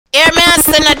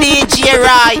represent a DJ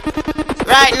right.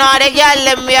 Right now the girl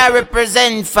them we are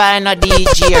represent fine a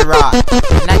DJ right.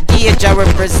 Na Gage I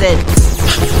represent.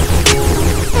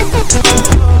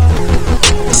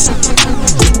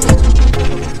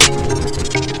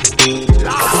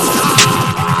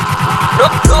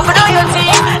 Don't do your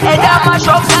thing, and that mash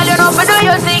up, girl. You know, do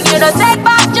your thing, you know, take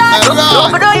back charge.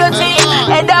 Don't do your thing,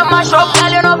 and that mash up,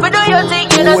 girl. You know, do your thing,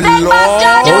 you know, take back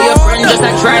charge. Oh, your friend just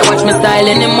a try, watch me style,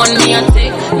 and them on me and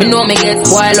take. Me know me get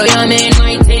spoiled, oh, you mean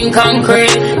my thing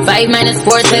concrete. 5 minus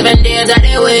 4, 7 days of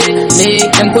the week. Me,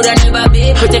 them coulda never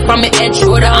be pretty from me head,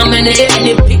 shoulder, and me neck.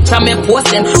 Any picture me post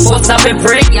them, post up a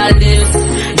break, y'all this.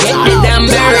 Get the damn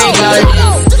berry, y'all this.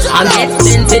 I get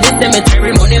sent to the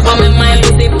cemetery, money for me mind,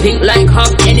 pussy pink like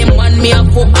hop. Anyone me a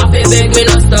put up, a beg me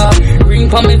no stop. Ring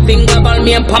for me finger, ball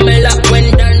me and Pamela.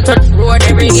 When done touch road,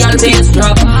 every girl face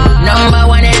drop. Number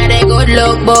one in the good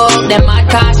look book. Them mad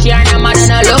cash here, no matter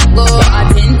no look good.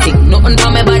 Authentic, nothing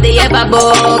for me body ever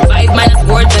book. 5 minus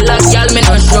 4 till a girl me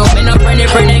no show. Me no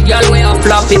friendly girl way a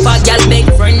flop. If a girl big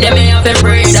friend, them me have a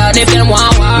breed out. If them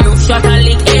want war, no shot and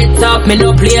lick it up. Me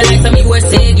no play like some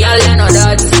USA girl, you know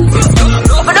that.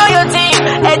 Do your thing,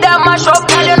 and that mash up,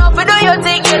 girl. You know, do your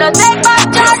thing, you know, take back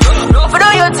charge. Do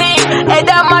your thing, and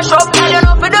that mash up, girl. You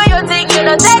know, do your thing, you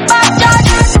know, take back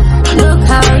charge. Look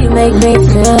how you make me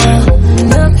feel.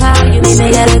 Look how you make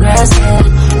me get aggressive.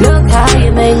 Look how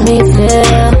you make me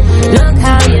feel. Look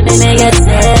how you make me get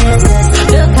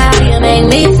sensitive. Look how you make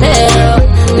me feel.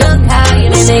 Look how you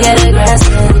make me get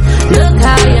aggressive. Look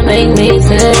how you make me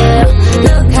feel.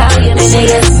 Look how you make me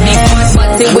get sensitive.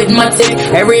 With my tip,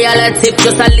 every other tip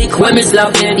just a lick when me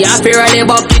slap it. You have to rally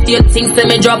about 50 things to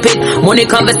me drop it. Money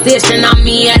conversation on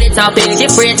me at the topic. She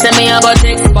afraid to me about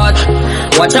text spot.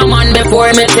 Watch a man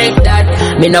before me take that.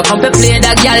 Me no come to play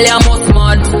that girl, you must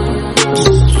mad.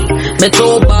 Me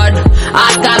too bad.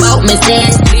 Ask about me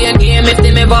since play a game. If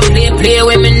them ever play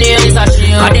with me name is a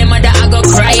shame. Cause them mother I go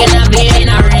cry in a vein in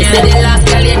a rain. Say the last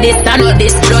girl you this and not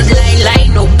this bloodline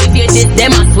line up. If you this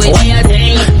them I swear to your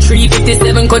thing.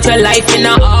 357 cut your life in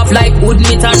a half like wood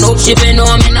meat and no shipping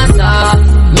home in a saw.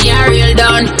 Me a real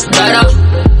down, brother.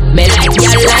 Me like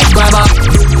y'all like grabber.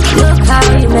 Look how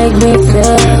you make me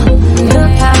feel.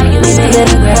 Look how you make me get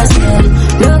aggressive.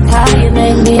 Look how you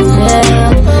make me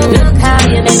feel. Look how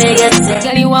you make me get sick.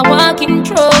 Girl, you a walking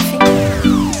trophy.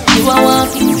 You a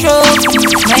walking trophy.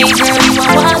 My girl, you a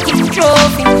walking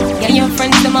trophy. Girl, your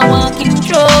friends them a walking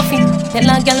trophy. Tell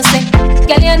a girl say,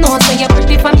 girl, you know say you're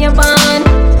pretty from your band.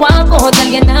 Walk out, girl,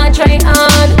 you not try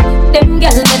hard. Them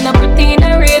girls they not pretty in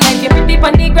a real life. You're pretty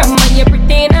from the gram and you're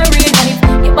pretty in a real life.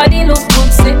 Your body look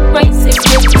good, sit right, sit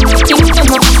good. Things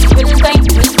come up, will tight,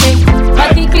 will take.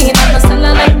 Body clean and a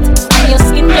cellulite. And your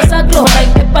skin just a glow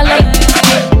like pepper light.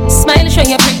 Smile, show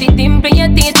your pretty dimple, your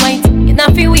teeth white. You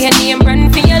not feel weird, name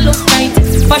brand for your look right.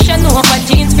 Fashion over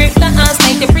jeans, grip the ass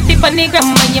like you're pretty from the gram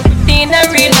and you're pretty in a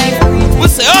real life. We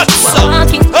say hot song,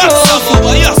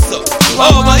 over your song,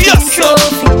 over your song.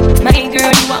 My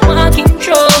girl, you a walking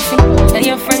trophy. Tell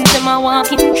your friends them a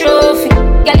walking trophy.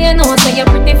 Girl, you know say you're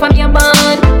pretty from your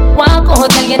band. Walk out,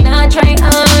 girl, you not try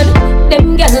hard.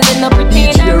 Them girls they not pretty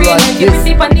in a real life. You're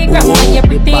pretty from the gram and you're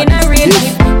pretty in a real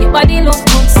life. Your body look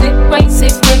good, sit right,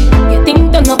 sit good. Your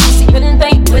thing done up, pussy well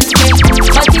tight, well straight.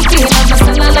 Body clean and a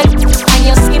cellulite. And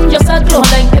your skin just a glow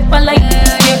like pepper light.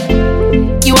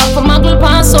 You have a muggle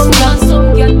pan some girl.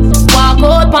 Walk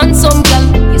out pan some girl.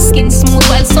 Your skin smooth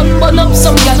while sun burn up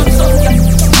some girl.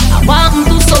 I want to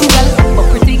do some girl, but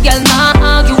pretty girl nah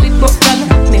argue with broke girl.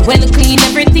 Me well clean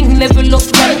everything level up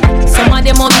girl. Some of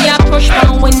them on me a crush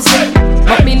on Wednesday,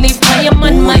 but me live by your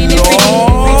man mind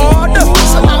everything.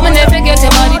 So I'm gonna never get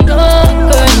your body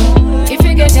done, girl. If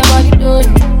you get your body done,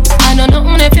 I know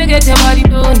nothing if you get your body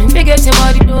done. If you get your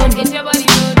body done, get your body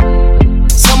done.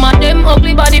 Some of them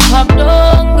ugly body pop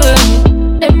down,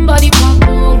 girl. Them body pop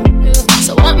down, girl.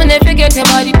 So what me if you get your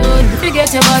body done? If you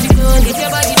get your body done, get your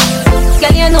body done.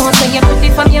 Girl, you know say you're pretty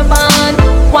from your band.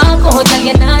 Walk out, girl,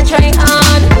 you not try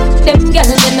hard. Them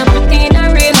girls they not pretty in a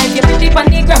real life. You're pretty from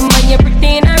the gram and you're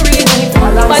pretty in a real life.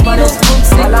 Body look good,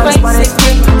 sick, right, sick,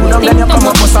 great. Think come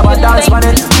up, must have a dance on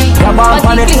it. Grab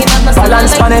on it,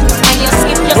 balance on it.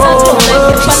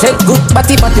 She said good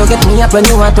body, but you get me up when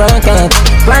you are twerking.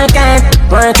 Twerking,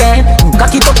 twerking.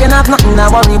 Cock it up, you not nothing to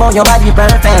worry about. Your body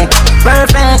perfect,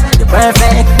 perfect, you're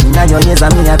perfect. Now your ears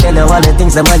on me, I tell you all the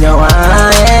things that when you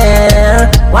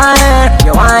wire,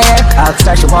 you wire. Ask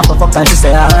her, she want to fuck and she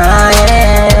say,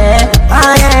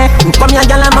 come here,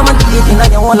 girl, and mama do it in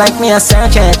your own like me a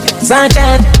circuit.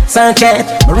 Circuit, circuit.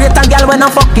 Rate a girl when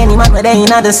I'm fucking him and they in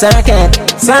the circuit.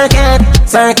 Circuit,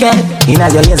 circuit. In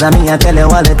your ears and me I tell you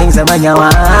all the things that when you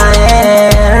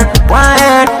wire,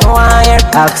 wire.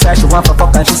 Ask her she want for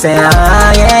fuck and she say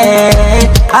ah yeah.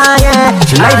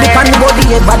 She like the pan body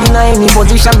head body in any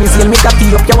position. Me see me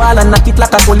cocky up your wall and knock it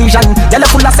like a collision. You're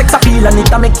full of sex appeal and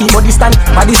it a make your body stand.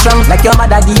 Body strong like your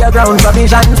mother give your ground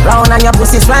provision. Brown and your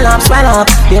pussy swell up.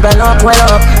 Develop well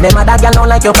up. Them other girl don't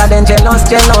like you 'cause them jealous.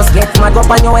 Get mad up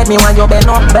on your head me when you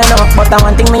bend up. But I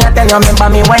one thing me I tell you, remember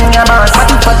me when you're boss. What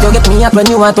the fuck you get me up when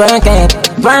you want to work it?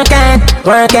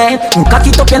 Cock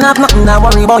it up, you not nothing to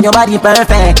worry about. Your body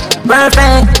perfect.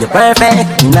 You're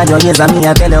perfect. In your ears and me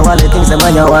I tell you all the things that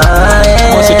when you want.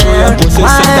 Pussy through your pussy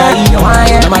set tight.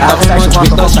 No matter how much we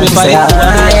touch we fight.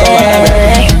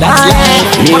 That's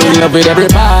life. Me in love with every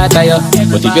part of you.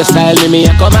 But if you style me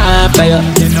I come after you.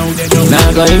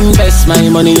 Now go invest my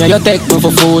money and you take me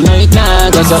for food. No it nah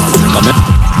go so.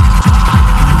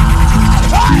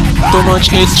 Too much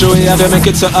history, have you make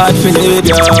it so hard for leave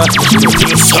ya.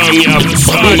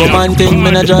 Woman thing,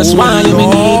 me not just want you, me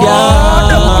need ya.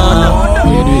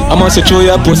 I must say through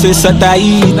your pussy so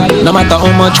tight. No matter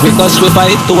how much we cuss, we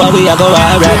fight to a way I go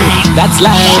alright. That's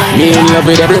life, me in love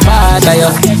with every part of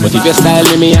you. But if you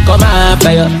style me I come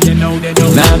after you.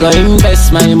 Now go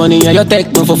invest my money and you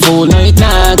take me for food. No it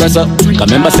nah go so. Cause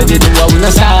remember said it do we no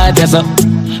start ya so.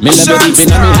 Me love you deep in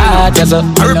my heart, yes sir.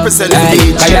 I represent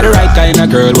I got the right kind of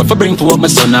girl. What for bring for my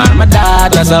son or my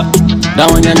daughter, sir.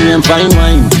 That one your name fine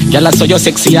wine. Girl I saw you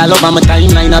sexy all over my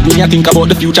timeline. Have me I think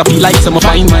about the future, feel like some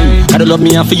fine wine. Gotta love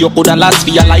me and for you coulda last for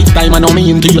your lifetime. I know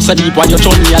me into you so deep when you show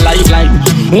me a lifeline.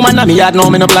 Woman me had no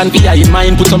me no plan for you in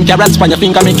mind. Put some carrots on your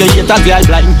finger, make your haters the eye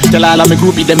blind. Tell all of my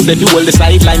groupie them say you hold the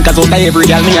sideline. Cause out of every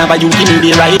girl me have a you give me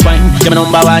the right wine. You're my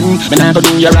number one, me not go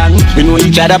do you wrong. We know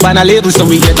each other on a label so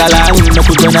we get along. No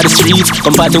put on the streets,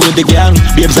 come party with the gang.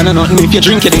 Babes and nothing if you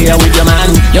drink it here with your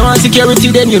man. You want security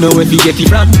then you know where you get it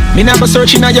from. Me not go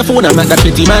searching on your phone, I'm not that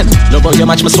pretty man. Love how you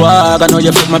match my swag, I know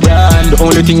you fit my brand. The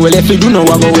only thing we left to do now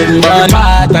I go with me bad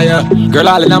part of you. Girl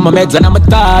all in on my meds and on my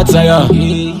thoughts of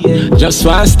you. Just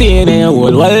want to stay in here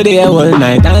all day, all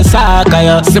night and suck of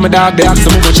you. See my dog they ask so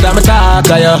much time I talk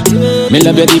of you. Me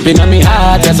love you deep in my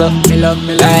heart, yes sir.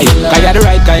 Like, I got the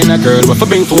right kind of girl. What for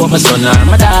bring for my son or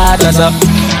my daughter, sir.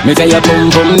 Me tell you boom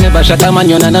boom, never shut a man,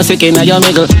 you're not sick in your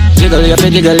miggle. Jiggle, you fi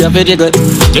jiggle.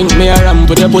 Think me a ram,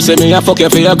 put your pussy, me a fuck you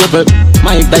for your gripple.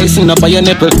 Mike Tyson up on your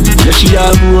nipple. Yeah, she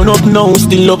all grown up now,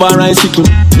 still love her icicle.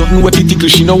 Nothing wet it tickle,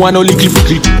 she no want no lickle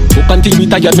prickle. Hope until me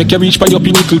tired, make you reach for your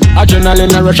pinnacle.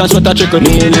 Adrenaline and rush and sweat a trickle.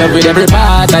 Me in love with every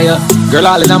part of you. Girl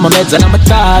all in on my meds and on my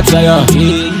thoughts of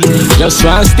you. Just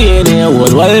want to stay in here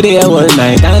all day, all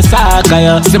night and suck of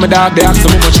you. See my dog, they ask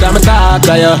so much time I talk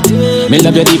of you. Me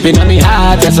love you deep in my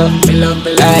heart, yes sir.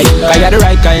 Like, I got the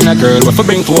right kind of girl. What for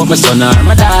bring for my son or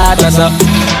my daughter, sir.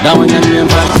 That one your name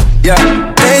for. Yeah,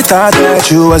 they thought that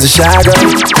you was a shy girl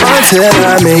until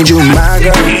I made you my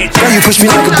girl. Now you push me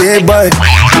like a big boy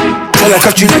till I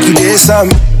cuffed you like you did something.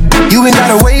 You ain't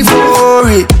gotta wait for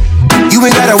it. You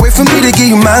ain't gotta wait for me to give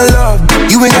you my love.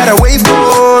 You ain't gotta wait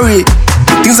for it.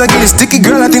 Things are getting sticky,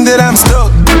 girl, I think that I'm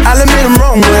stuck. I'll admit I'm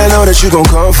wrong, but I know that you gon'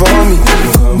 come for me.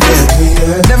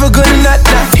 Yeah. Never gonna not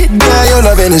hit by your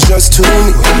love and it's just to me.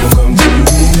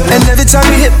 And every time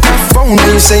you hit my phone,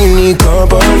 you say you need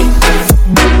company.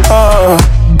 Oh,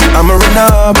 I'ma run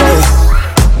up on you.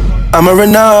 I'ma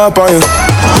run up on you.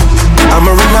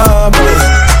 I'ma run up on you.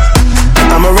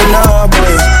 I'ma run up on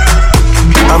you.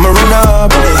 I'ma run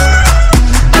up on you.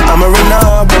 I'ma run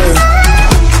up on you.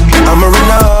 I'ma run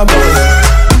up on you.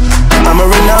 I'ma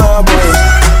run up on you.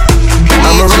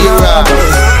 I'ma run up on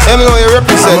you. Let me know you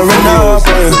represent. I'ma run up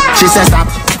on you. She says stop,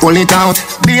 pull it out.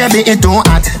 Baby, it too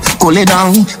hot. Cool it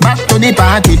down, back to the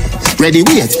party. Ready,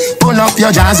 wait, pull up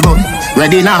your jazz gun.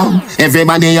 Ready now,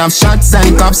 everybody have shots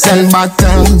and cups and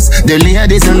bottles. The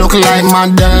ladies look like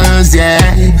models, yeah.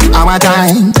 Our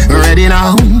time, ready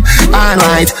now.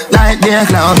 Alright, like their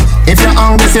club. If you're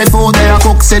hungry, say food, they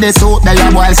cook, say the soup, they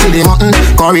boil, see the mutton.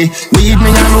 Curry, weed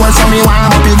me and roll, so me warm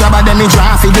up. You grab a then me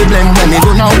draft, the blend when me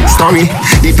do no story.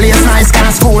 The place nice, can't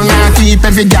school, now keep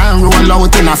every girl roll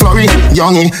out in a flurry.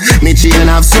 Youngie, me chain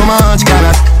have so much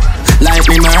color. Like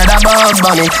me murder Bob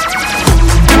Bunny.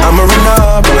 I'ma run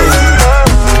up on you.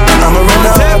 I'ma run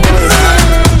up on you.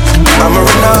 I'ma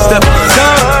run up. Step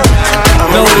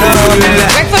I'ma run up.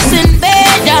 Breakfast in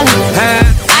bed, darling.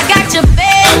 I got your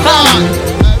bed, darling.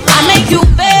 I make you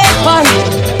bed, darling.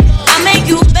 I make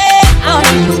you bed,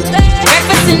 darling.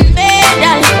 Breakfast in bed,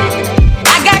 darling.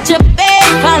 I got your bed,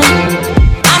 darling.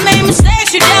 I made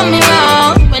mistakes, you done me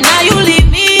wrong, but now you leave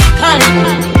me,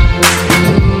 darling.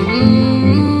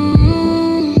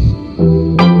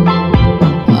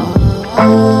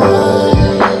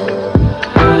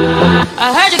 I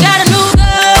heard you got a new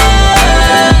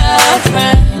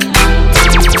girlfriend,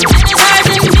 and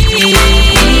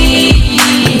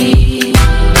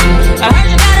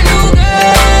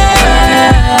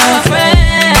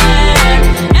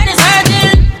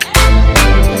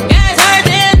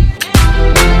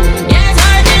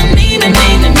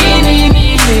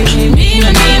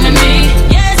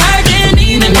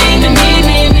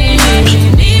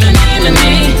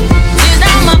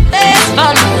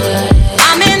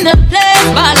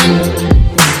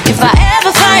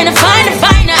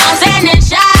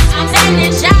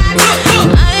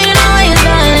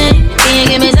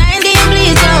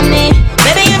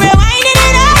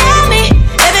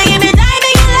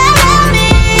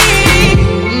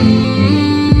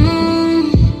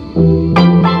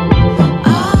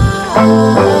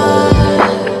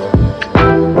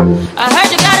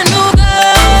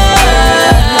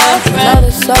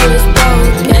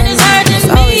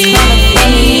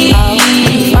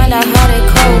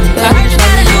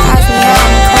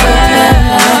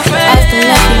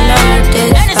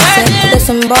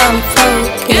but I'm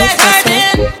focused.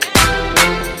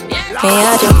 Me,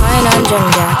 I drink wine and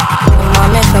ginger.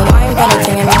 Mommy feel wine for the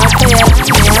thing and me I play it.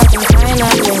 Me, I drink wine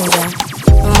and ginger.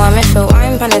 Mommy feel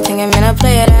wine for the thing and me I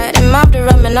play it. Him have the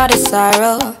rum and all the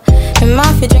sorrow. Him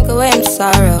have to drink away him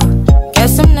sorrow.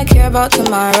 Guess him not care about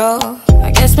tomorrow.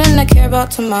 I guess me not care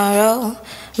about tomorrow.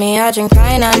 Me, I drink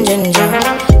wine and ginger.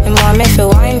 And mommy feel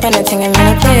wine for the thing and me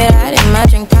I play it. Him I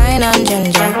drink wine and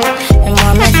ginger. And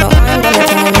mommy feel wine for the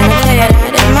thing and me I play it.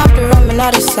 Him have the rum and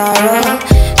all the sorrow.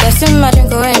 Guess him I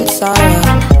drink away him sorrow.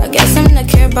 I guess him not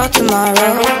care about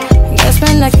tomorrow. I guess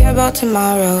me not care about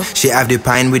tomorrow. She have the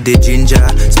pine with the ginger.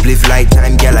 Spliff like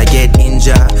time, girl, I get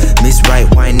injured. Miss right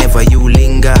wine, never you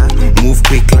linger. Move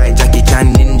quick like Jackie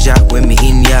Chan ninja. When me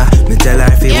in ya, me tell her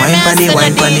if you wine funny,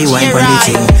 wine funny, wine funny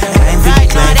thing. Climb for the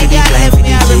climb for the climb for the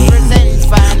thing.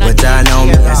 But I know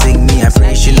me, I sing me a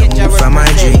fresh, she don't move from my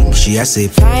drink. She a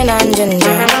sip wine and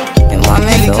ginger. And want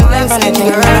me to wine for the thing,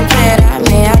 and I play that.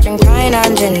 Me, I drink wine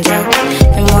and ginger.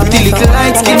 And want me to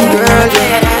wine for the thing, and I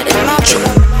play that.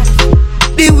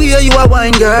 The way you a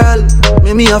wine, girl,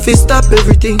 make me have to stop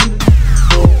everything.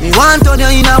 Me want on you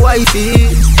in a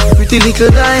wifey, pretty little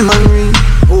diamond ring.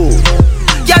 Oh,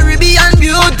 Caribbean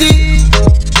beauty,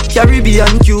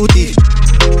 Caribbean cutie.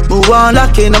 Me want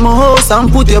lock in my house and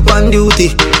put you on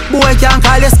duty. Boy can't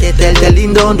call you skate, tell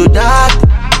him don't do that.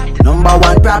 Number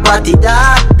one property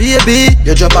that. Baby,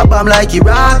 you drop a bomb like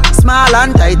Iraq. Small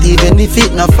and tight even if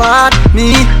it not fat.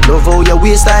 Me, love how your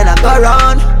waistline a go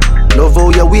round. Love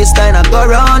how your waistline a go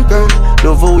round, girl.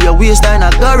 Love how your waistline a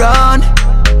go round.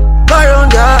 Go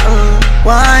round, yeah.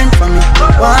 Wine for me,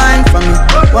 wine for me,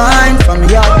 wine for me,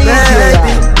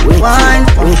 baby. Wine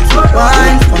for me,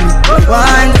 wine for me,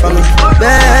 wine for me,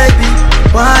 baby.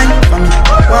 Wine for me,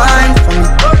 wine for me,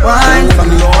 wine for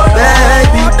me,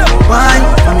 baby. Wine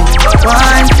for me,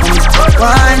 wine for me,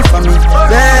 wine for me,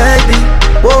 baby.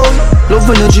 Whoa, love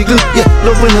when you jiggle, yeah,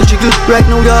 love when you jiggle. Right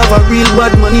now you have a real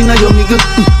bad money now you miggle.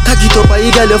 Tag it up, I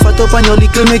girl you fat up on your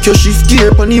little. Make your shift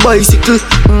gear on the bicycle.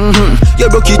 You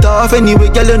broke it off anyway,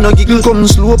 girl you no giggle. Come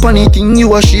slow up on the thing,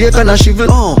 you a shake and a shiver.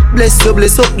 Bless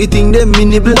up the thing, them me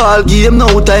nibble. Ball game, no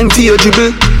time for your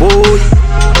dribble. Boy,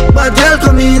 but girl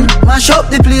come in, mash up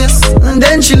the place, and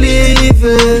then she leave.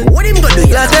 What him gonna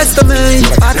do? La testament,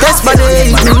 I test my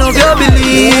day. Me love you,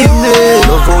 believe me.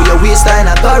 Love how your waistline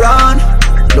a go round.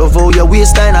 Love how your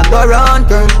waistline a go round,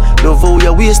 girl. Love how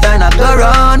your waistline a go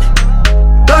round.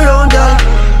 Go round, girl.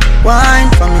 Wine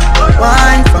for me,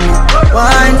 wine for me,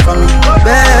 wine for me,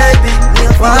 baby.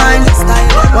 Wine for me,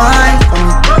 wine for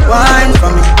me, wine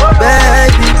for me,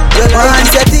 baby. Wine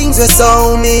say things are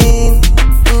so mean.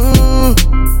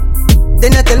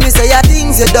 Then you tell me say your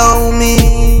things you don't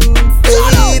mean,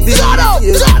 baby.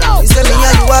 You say me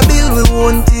and you a build with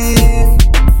one team.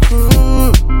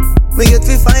 Me get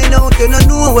to find out you don't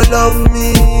know what love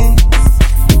means.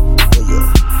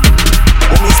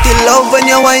 Me still love when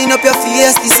you wind up your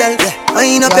face yourself.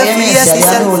 Wind up your face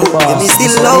yourself. Me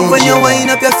still love when you wind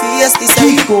up your face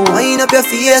yourself. Wind up your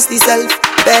face yourself,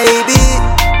 baby.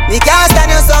 Me can't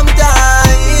stand you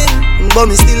sometime, but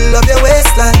me still love your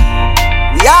waistline.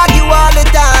 We argue all the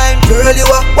time, girl, you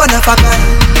are one of a kind.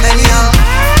 Anyhow,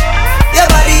 your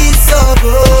body is so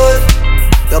good,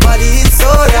 your body is so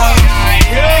right.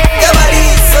 Your body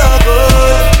is so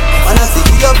good, and I see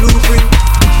your blueprint.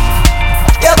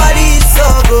 Your body is so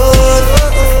good,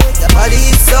 your body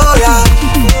is so right.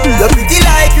 You're pretty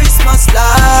like Christmas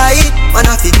light, and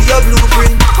I see your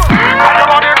blueprint.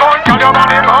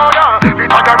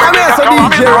 I'm here so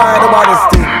DJ ride about this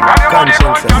thing.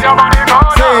 Conscience.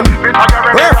 Same.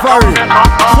 Where for it?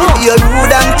 You're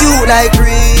rude and cute like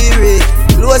Riri.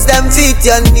 Close them feet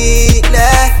you neatly.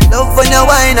 Love when you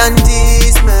wine and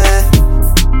tease me.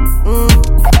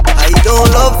 I don't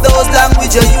love those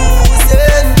language you're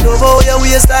using. Love how your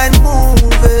waistline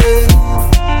moving.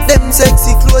 Them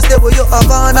sexy clothes they where you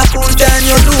have on a full time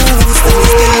you lose.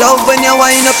 Still love when you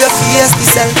wind up your face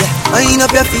yourself. Wind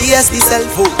up your face yourself.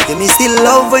 Give me still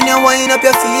love when you wind up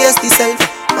your face yourself.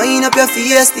 Wind up your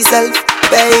face yourself,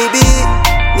 baby.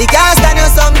 Me can't stand you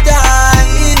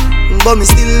sometime, but me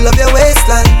still love your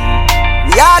waistline.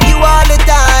 We argue all the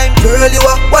time, girl you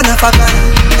are one of a kind.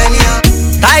 Anyhow,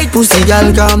 tight pussy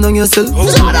girl, calm down yourself.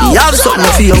 You have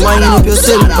something for you, wind up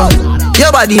yourself.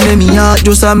 Your body make me heart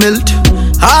just a melt.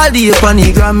 All the up on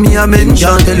the gram me a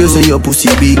mention. Tell you say your pussy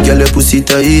big, girl your pussy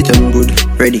tight and good.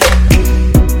 Ready?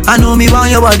 I know me want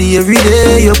your body every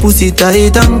day. Your pussy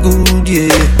tight and good,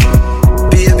 yeah.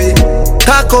 Baby,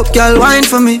 cock up, girl, wine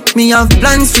for me. Me have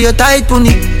plans for your tight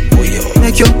pony.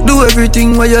 Make you do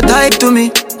everything while you type to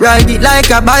me. Ride it like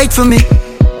a bike for me.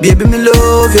 Baby, me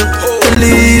love you,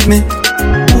 believe me.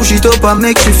 Push it up and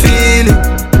make you feel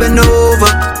it. bend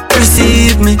over,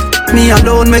 receive me. Me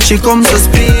alone make she come so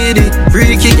speedy.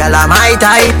 Freaky gal I'm my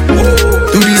type.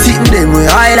 Do the sitting them way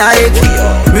I like.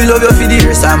 Me love you for the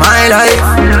rest of my life.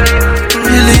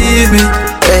 Believe me,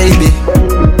 baby.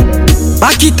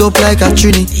 Back it up like a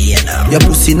trini. Your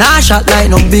pussy nah shot like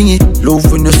no bingy.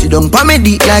 Love when you sit down pa me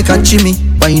dick like a chimney.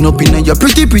 Wind up in your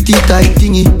pretty tight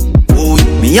thingy. Oh,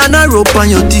 me and a rope on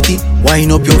your titty.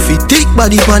 Wind up your feet, thick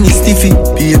body pan is stiffy.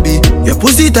 Baby, your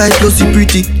pussy tight, pussy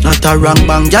pretty. Not a wrong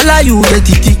bang, gyal you get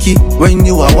it ticky. When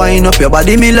you a wind up your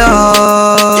body, me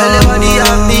love. Gyal your body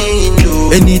have me in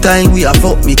love. Anytime we a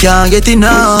fuck, me can't get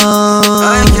enough.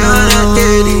 I cannot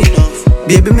get enough.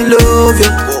 Baby, me love you,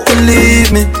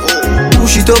 believe me.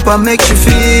 Push it up and make you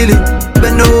feel it.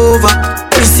 Bend over,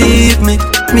 receive me.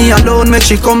 Me alone make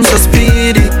she come so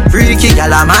speedy. Freaky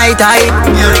gal I'm my type.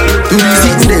 Do the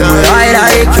sitting them way I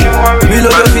like. Me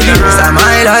love you for the rest of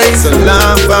my life. So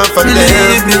laugh for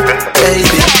believe me,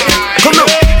 baby. Come on.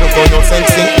 Look how you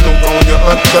sexy, look how you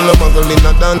hot. Girl a muggle in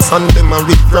a dance and them a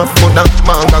rip rap. Coulda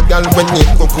manga gal when name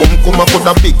go come a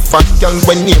coulda big fat gal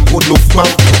when name go look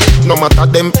back. No matter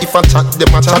them if I chat,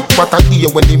 them a chat. What I hear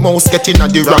when the mouse get in a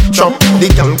the rock trap. The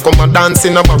gal come a dance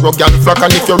in a barrow gal flock.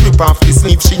 And if you rip off the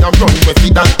sleeve, she a run with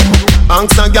it that.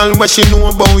 Ask a gal what she know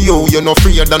about you. You no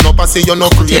afraid and no pussy, you no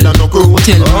afraid and no crew.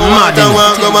 I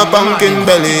want go a pumpkin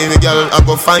belly. Me gal I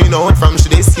go find out from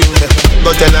she this you. Go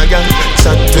tell a gal,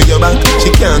 chat to your back. She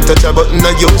can't touch a button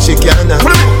and you, she can't.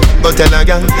 Go tell a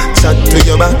gal, chat to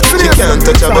your back. She can't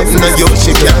touch a button and you, she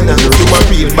can't. You a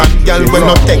real bad gal when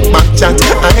no take back chat.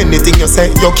 And anything you say,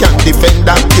 you can't defend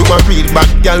that. You a real bad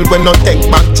gal when no take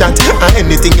back chat. And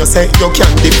anything you say, you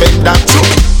can't defend that.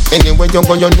 Anywhere you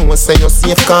go, you know say you're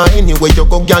safe. Cause anywhere you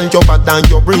go, girl, you're bad and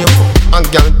you're brave. And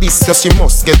girl, this so she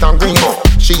must get a ring.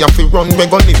 She have to run, we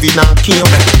gon' live in a cave.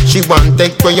 She want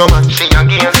take where your man, she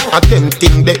again. A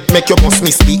tempting that make you must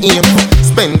miss the aim.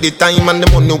 Spend the time and the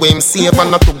money we him save.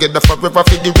 And not together forever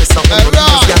for the rest of your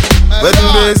days. When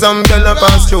the umbrella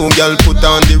pass through, girl, put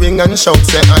on the ring and shout,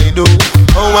 say I do.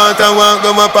 Oh, what I want,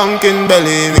 go my pumpkin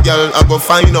belly. Girl, I go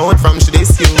find out from she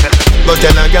this you. Go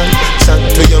tell a girl, chat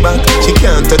to your back. She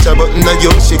can't touch a button and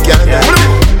you, she can't.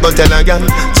 Go tell a girl,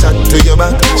 chat to your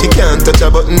back. She can't touch a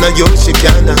button and you, she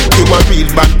can't. You a real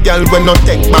bad girl when no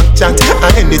take back chat.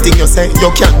 And anything you say,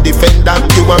 you can't defend that.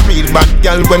 You a real bad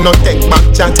girl when no take back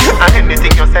chat. And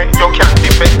anything you say, you can't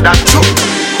defend that.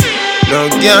 No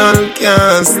girl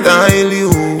can style you.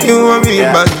 You a real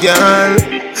bad girl.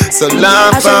 So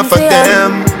laugh off of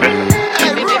them.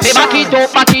 Me back it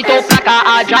up like a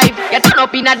hard drive. You turn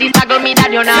up in a this taggle me that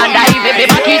you not dive. Me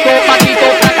back it up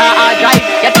like a hard drive.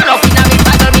 You turn up in a this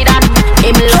taggle me that.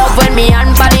 Him love when me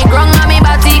hand pan the ground and me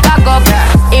body cock up.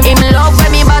 Him love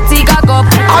when me body cock up.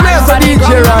 I'm a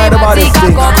DJ right about this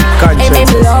thing. Him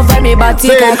love when me body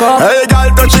cock up. Hey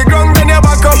girl, touch the ground then you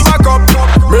back up.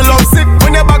 Me love sick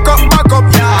when you back up.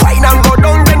 Wine and go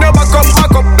down then you back up.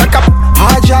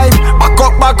 Hard drive, back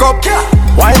up.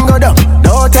 Wine go down,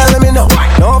 don't tell me no.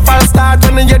 No false start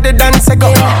when you the dance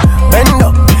go. Bend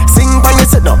up, sing when you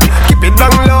sit up. Keep it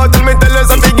down low till me tell you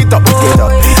so big it up.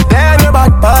 Then you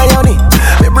back by your knee.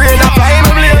 Me brain a fly,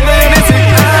 me blame the anything.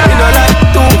 You know like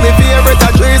two, me favorite a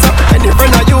trace up. Any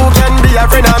friend of you can be a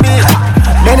friend of me.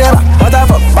 Then you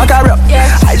back her up.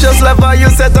 I just love how you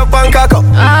set up and cock up.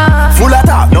 Full of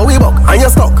talk, now we buck and you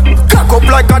stuck. Cock up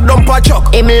like a dumper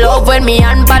truck. Him love when me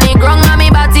hand pan the ground and me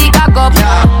body cock up.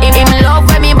 Him love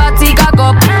when me body cock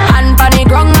up. Hand pan the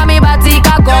ground and me body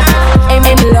cock up. Him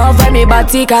love when me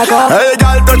body cock up. Hey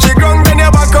girl, touch the ground then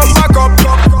you back up.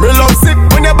 Me love sick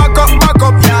when you back up.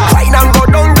 Fine and go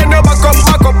down then you back up.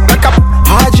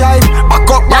 Hard drive, back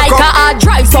up. Like a hard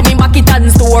drive, so me back it and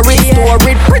store it. Store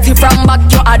it, pretty from back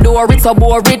you adore it, so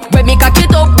bore it. When me cock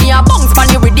it up, me a bounce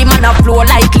pan the rhythm and a flow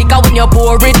like liquor when you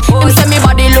pour it. Him say me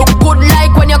body look good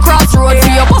like when you cross road.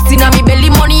 See you bustin' on me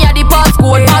belly, money at the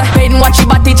passcode. Back pain, watch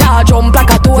your body charge jump like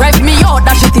a toad. Rev me out,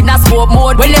 that shit in a smoke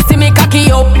mode. When you see me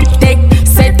cocky up, take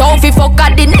set off if fuck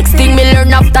at the next thing me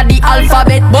learn after the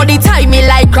alphabet. Body time me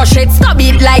like crush it, stab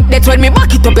it like that. When me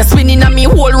back it up, you spinning on me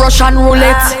whole Russian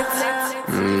roulette.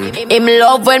 Him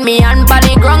love when me hand pan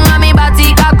the ground and me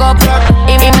body cock up.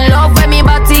 Him love when me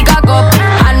body cock up.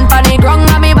 Hand pan the ground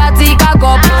and me body cock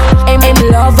up. Him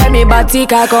love when me body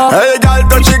cock up. Hey girl,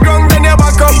 touch the ground then you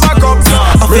back up.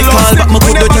 Me call back my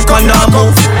good you can't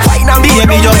move.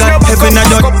 Baby you got heaven and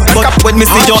dirt, but when me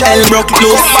see your L broke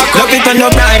loose, love it and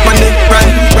you right on it,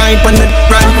 right on it,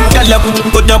 right. Girl up,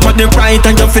 put your body right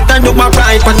and you fit and you are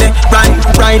right on it,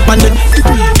 right on it.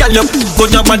 Girl up,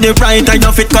 put your body right and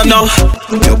you fit come now.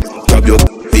 Grab your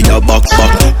in your back.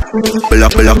 Pull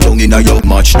up down in your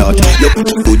match that.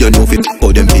 You know fit,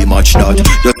 how them be match that.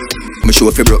 Me show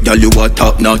if you broke, girl, you are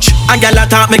top notch. And girl, I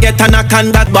thought me get a knock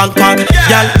on that bank pack.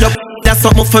 Girl, you that's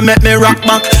something for make me rock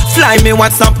back. Fly me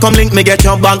WhatsApp, come link me get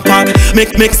your bank pack.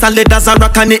 Make solid as a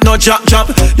rock and it no drop.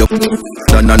 You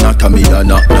na to me a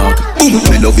knock.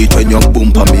 Me love it when you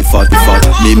boom pa me fat.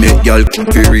 Me make girl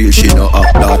feel real, she no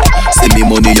act that. See me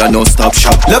money and no stop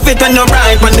shop. Love it when you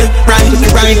ride on the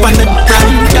right on the right.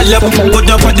 Girl, you put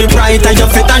up on the right and you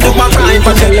fit and you a ride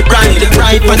on the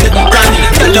right on the right.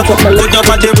 Girl, you put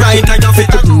up on the right and you fit.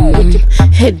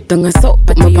 Head down and so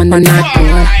put me on the night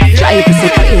door. Drive is so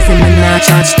crazy, man, not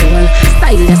charge toll.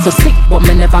 Style is so sick, but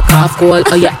me never cough cold.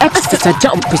 Oh, your ex just a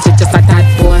jump, it's just a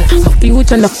tadpole. My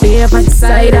future no favorite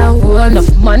side of wall.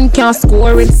 Enough man can't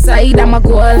score inside of my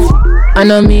goal. I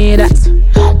know me that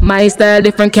my style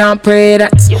different, can't pray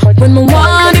that. When me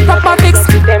want the proper fix,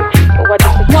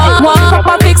 want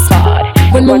proper fix.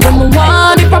 When me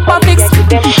want the proper fix,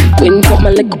 when come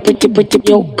like a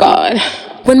pretty, oh God.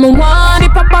 When me want the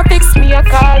proper fix, me a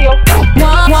call you.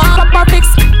 Want proper fix.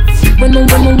 When me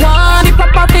want the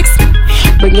proper fix,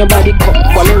 bring your body come,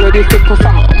 when you ready to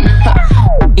perform.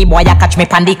 The boy a catch me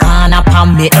pan the corner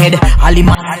pan me head. All the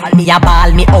man me a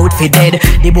ball me out for dead.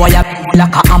 The boy a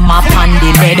like a hammer pan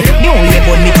the bed. The only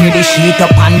bun me tear the sheet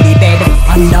up on the bed.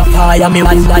 Under fire me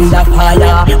under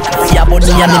fire. Yeah, but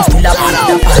me and him still up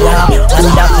under fire.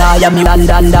 Under fire me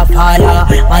under fire.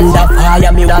 Under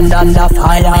fire me under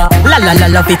fire. La la la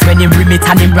love it when him rim it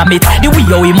and him ram it. The way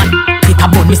how him it a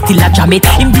bun me still a jam it.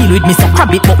 Him deal with me so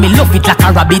crab it, but me love it like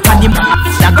a rabbit. And him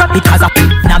a grab it cause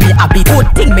now me habit. Good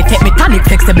thing me take me tonic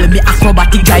flexible, me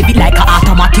acrobatic. Drive it like a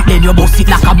automatic, then you boss it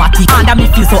like a matic. And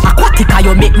me feel so aquatic, and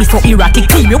you make me so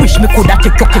erratic. Team, you wish me coulda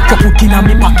take your put in a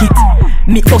me pocket.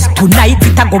 Me bust tonight,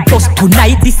 it a go bust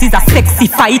tonight. This is a sexy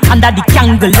fight under the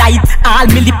candle light. All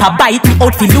me lip a bite, me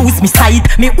out fi lose me sight.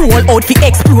 Me whole out fi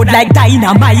explode like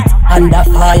dynamite. Under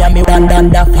fire, me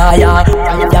under fire.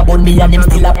 Ya burn me and him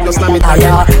still up fire.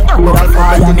 Under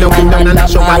fire, me under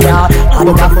fire.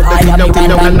 Under fire, me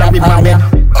under fire.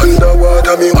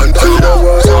 Underwater, me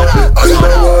underwater.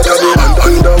 Underwater, me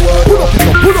underwater.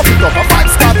 Pull up it up, a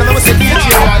 5-star, and I was a DJ.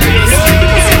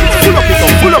 Pull up it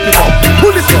up,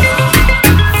 pull it up.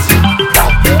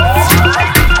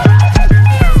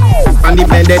 And the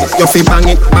blended, you feel bang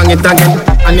it again.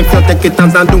 And if you take it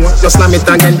as a door, you slam it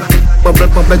again. Bubble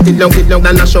till long,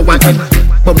 and I show one head.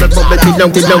 Bubble till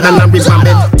long, and I rip my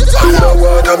bed.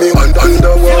 Underwater, me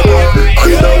underwater.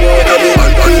 Underwater, me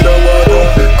underwater.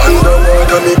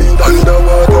 Underwater, me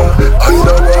underwater.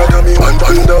 Underwater, me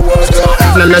underwater.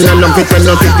 La love it when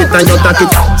you pick it and you take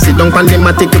it. Sit down pan the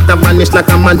matic, it a vanish like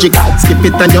a magic. Skip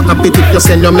it and you happy if you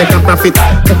sell, you make a profit.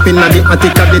 Up in the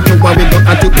attic, the two we go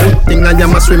at it. Thing I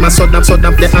am a swimmer, so that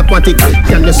the aquatic.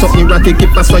 Can you so erratic,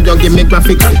 if I saw you give me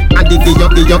graphic. I dig you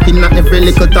in every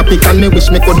little topic. And me wish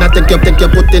me coulda take you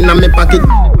put in a me pocket.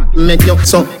 Make you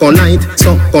so polite.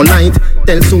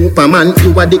 Tell Superman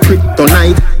you are the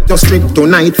kryptonite. Just strip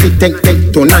tonight, fit take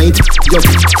tonight. You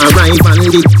arrive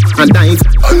and dive.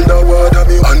 Underwater,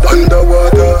 me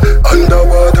underwater.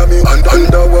 Underwater, me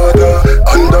underwater.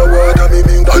 Underwater, me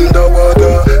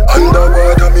underwater.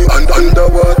 Underwater, me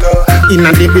underwater. Inna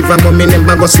the river, but me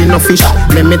never go see no fish.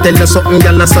 Let me tell you something,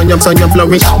 girl, so you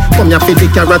flourish. Come here for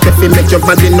the carrot, if you make your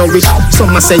body nourish.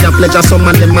 Some a say a pleasure, some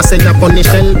of them a say a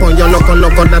punish. Help on your loco,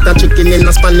 that a chicken in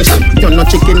a Spanish. You're not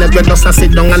chicken, we just a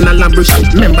sit down and a labrish.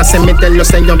 Remember, say me tell you,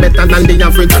 say you're better than the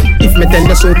average. If me tell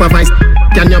you supervise,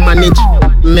 can you manage?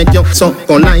 Make you so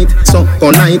polite. Tell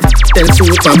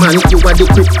Superman you are the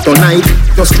kryptonite.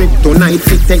 Just strip tonight,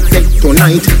 fit take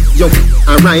tonight. You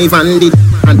arrive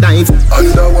and dive.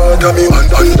 Underwater, me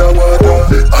underwater.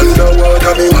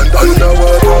 Underwater, me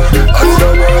underwater.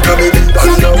 Underwater, me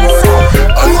underwater.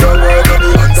 Underwater,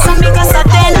 me underwater. Some niggas are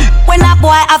then when a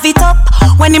boy have it up.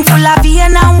 When him full of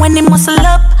Vienna, when him muscle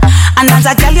up. And as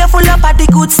a girl you full up of the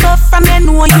good stuff. From you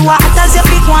know you are hot as your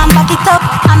big one, back it up.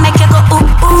 And make you go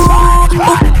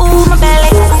ooh, my belly.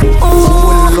 Ooh,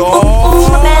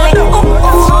 my belly.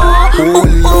 Ooh,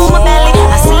 my belly.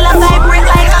 I still a vibrate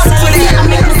like a celly. I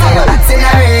make me go. That's in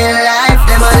a real life.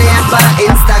 Them only have for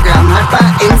Instagram, not for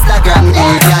Instagram.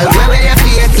 Hey, girl, where will you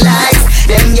fake likes?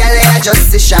 Them girl they are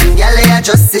just a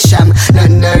sham,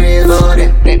 None the real about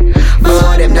them,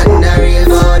 none the real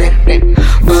about them.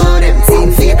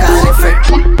 Teen fake all the freak,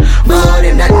 about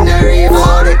them, none the real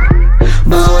about them.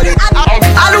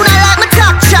 I do not like my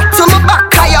talk chat to my back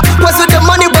tire. Was with the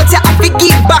money but you have to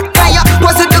give back tire.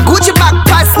 Was with the Gucci bag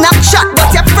pass Snapchat,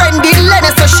 but your friend did Lenny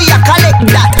so she a collect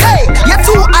that. Hey, you're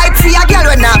too hype for a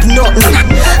girl when I have nothing.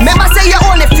 Remember say you're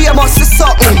only famous for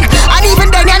something. And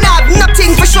even then you have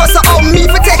nothing for sure. So how me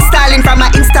for textiling from my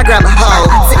Instagram? How?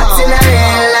 That's in a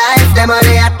real life, them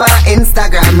only at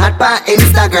pa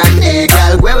Instagram, eh,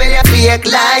 girl. Where will you fake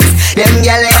likes? Them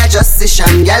gyal they just a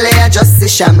sham, gyal they just a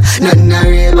sham. Nothing a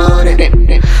real about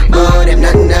them,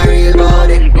 nothing a real about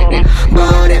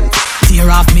them. Tear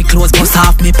off me clothes, bust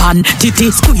off me pan.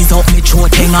 Titty squeeze up me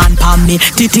throat, hang on pan me.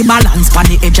 Titty balance pan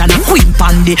the edge and a queen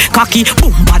pan the cocky.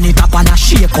 Boom pan it up and a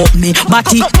shake up me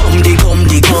body. Gum the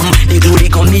gum, the glue the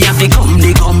gum. Me have the gum,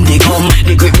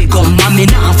 the grip the gum. And me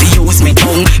now fi use me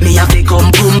tongue. Me have the gum,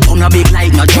 boom, boom, no big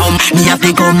like no drum. Me have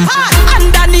the gum.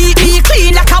 Underneath me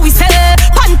clean like how we say.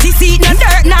 Panty seat, no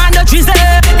dirt, nah, no drizzle.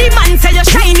 The man say you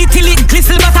shiny till it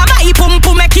glisten, but I buy pum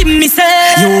make him miss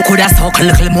it. You coulda suck a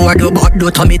little more, do but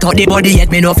do to me to the body. Yet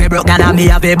me no fi broke and me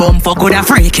have a bum for coulda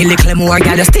freaky little more.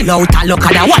 Girl you still out and look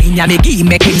at the wine ya me give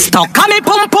make him stuck. And me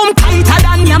pum tighter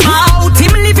than your mouth.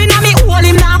 Him living and me hole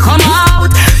him now come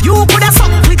out. You coulda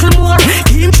suck little more.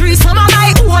 Him tree some of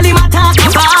my hole him a talk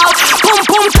about.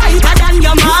 Pum tighter than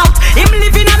your mouth. Him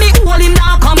living and me hole him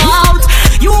now come out.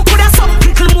 You coulda suck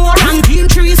little more. And him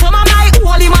tree some of my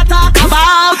hole him a talk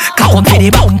about. Come for the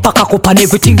bumper cock up and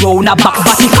everything round a back.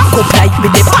 Body cock up like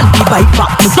with the panty bite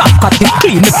back. Me drop cut it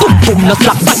clean me pum no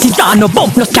slack. Body down no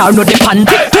bump no scar no the panty.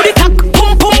 To the tack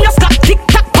pum no slack. Tick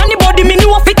tack on the body me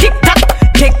know fi tick tack.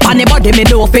 Tick on the body me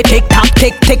know fi tick tack.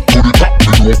 Tick to the tack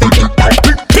me know fi tick tack.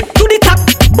 Tick to the tack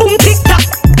boom tick tack.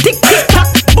 Tick tack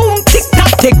boom tick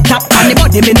tack. Tick tack on the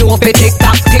body me know fi tick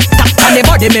tack. Tick tack on the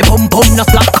body me pum no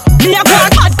slack. Me a go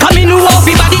hard come me know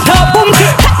fi body top boom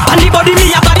tick tack on the body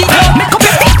me a body top. Make up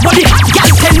your thick body hot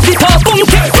girl 10 feet up boom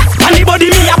tick tack on the body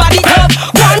me a body top.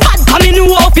 One bad come me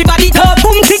know fi body top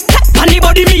boom tick tack on the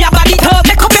body me a body top.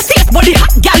 Make up your thick body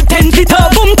hot girl 10 feet up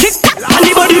boom tick tack on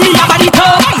the body me a body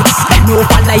top. Bend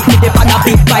over like me dey on a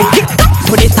big bike tick tack.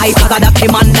 To the side cause that the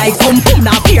man like pum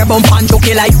now fear bump and joke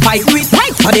like fight. Do it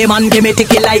right so the man give me tick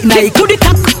it like Nike. To the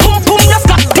tack pum no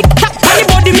slack tick tack on the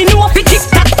body me know fi tick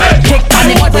tack. Tick on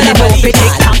the body me know fi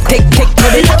tick tack. Tick to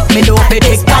the tack me know fi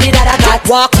tick tack.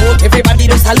 Walk out everybody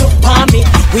just a look for me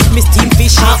with me steam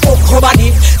fish and okra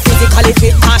body. Physically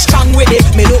fit and strong with it.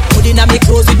 Me look good inna me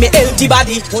clothes with me healthy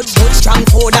body. Put strong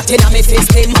food that inna me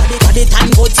system. Body tan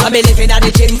good so me living at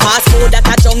the gym. Fast food that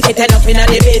a junk it enough inna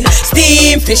the bin.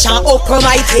 Steam fish and okra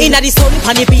might inna the sun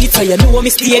pan the beat so you know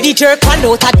me stay. The jerk one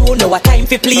out I don't know what time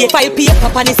fi play. File paper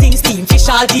pan the sing steam fish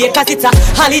all day cause it's a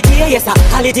holiday, yes a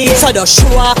holiday. So just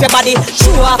show off your body,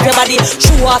 show off your body,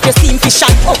 show off your steam fish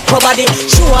and okra body.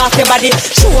 Show off your body,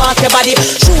 show off your body,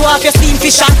 show off your steam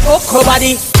fish and okra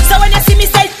body. So when you see me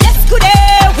say yes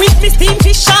today with me steam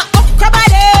fish and okra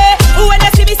body. When you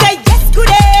see me say yes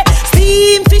today,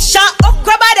 steam fish and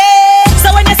okra body. So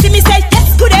when you see me say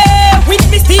yes today with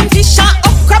me steam fish and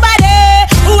okra body.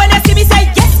 When you see me say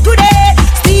yes today,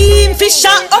 steam fish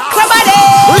and okra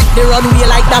body. They run away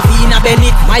like Davina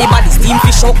Bennett. My body steam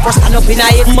fish okra stand up in a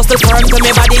head. Muscle firm to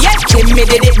me body, yeah. Jim me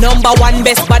did it. Number one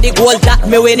best body gold that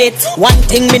me win it. One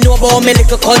thing me know about me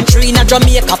little country. In a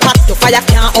Jamaica pot to fire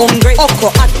can't hungry.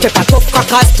 Okra hot pepper tough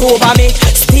crackers to over me.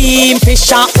 Steam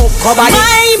fish and okra body.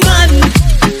 My man,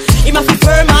 him a fi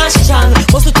firm and strong.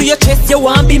 Muscle to your chest, you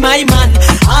want be my man.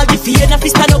 All the fear na fi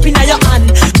stand up in your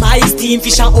hand. My steam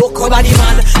fish and okra body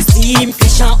man. Steam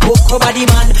fish and okra body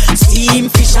man. Steam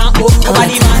fish and okra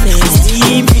body man.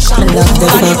 Steam fish and okra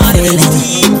body man.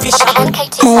 Steam fish and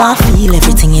I feel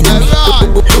everything in me.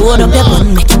 Load up your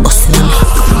gun, make it bust in me.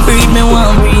 Breathe me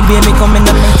one, breathe baby, come in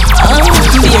me.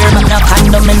 Beer but no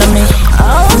condom in me.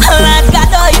 Lord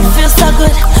God, oh you feel so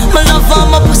good. My love for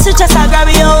my pussy just a grab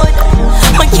you out.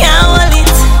 I can't hold it,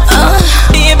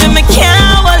 baby, me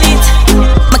can't hold it.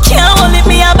 Me can't hold it,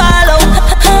 me a ball out.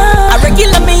 I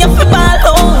regular me up a ball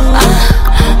out.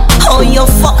 Oh you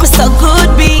fuck me so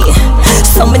good, B.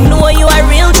 So me know you a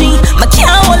real G. Me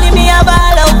can't hold it, me a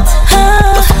ball out.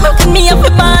 You fuck me up a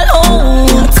ball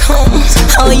out.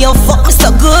 Oh you fuck me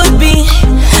so good, B.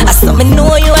 I saw me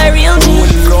know you a real G.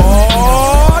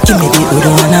 Give me the good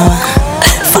one now.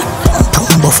 Fat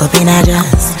pump buff up in a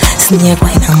jazz. Snake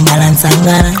wine and balance and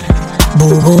gana.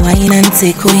 Bogo wine and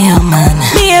take away your man.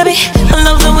 Baby, I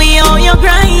love the way how you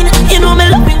grind. You know me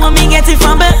love it when me get it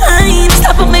from behind.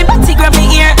 Stop on my body, grab me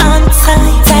ear on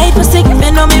tight. Tight pussy, me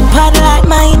know me pad like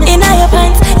mine. In your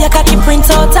pants, your cocky print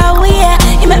out a way.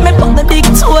 You make me put the big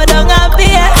toe down a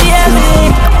beer.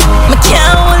 Baby, me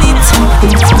can't hold it.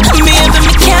 Baby,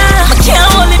 me can't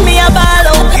hold it, me a ball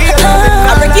out.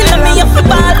 I regular me up a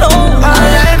ball out.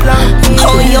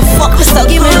 Oh, you fuck me so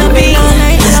give me the beat.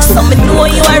 So me know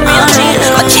you are real G.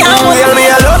 I can't hold it. Me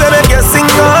I love you, make you sing,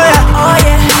 oh yeah. Oh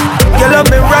yeah. You love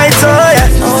me right, oh yeah.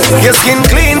 Your skin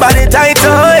clean, body tight,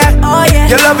 oh yeah. Oh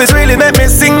yeah. Your love is really make me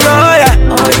sing, oh yeah.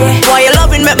 Oh yeah. Why you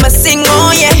loving make me sing,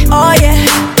 oh yeah. Oh yeah.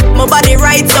 My body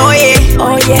right, oh yeah.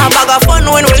 Oh yeah. A bag of fun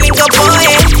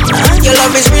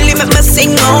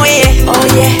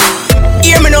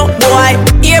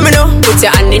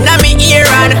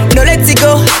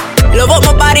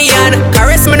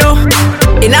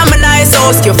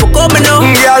oh me know.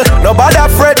 Girl, nobody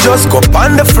afraid, just go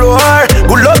on the floor.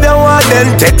 Good love you want,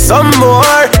 then take some more.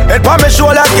 Head on my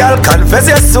shoulder, girl, confess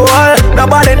your soul.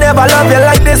 Nobody never love you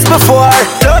like this before.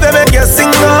 Love you make you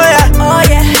sing, oh yeah. Oh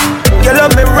yeah. You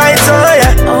love me right, oh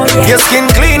yeah. Oh yeah. Your skin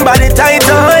clean, body tight,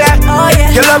 oh yeah. Oh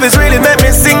yeah. Your love is really make me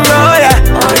sing, oh yeah.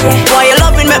 Oh yeah. Boy, your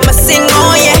loving make me sing,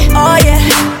 oh yeah. Oh yeah.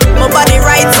 My body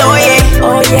right, oh yeah.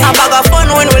 Oh yeah. I bag of fun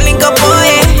when we link up, oh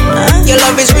yeah. Your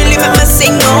love is really make me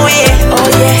sing, oh yeah. Oh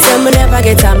yeah. So me never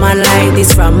get a man like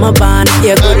this from my band.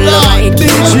 Your good love might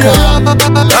keep me calm.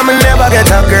 I'ma never get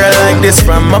a girl like this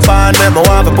from my band. Make me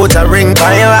want to put a ring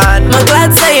on your hand. I'm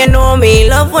glad say you know me.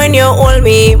 Love when you hold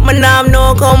me. My name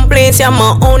no complaints, you're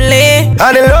my only.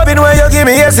 And the loving when you give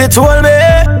me, yes, it told me.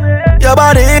 Your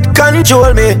body, it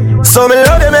control me. So me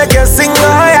love you, make you sing,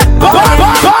 oh yeah.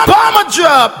 Bomb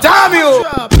drop, damn you.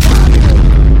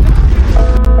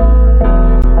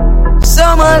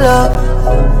 Summer love,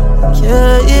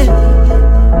 yeah, yeah.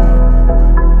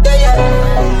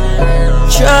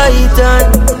 Try it on.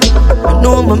 I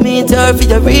know my meet her for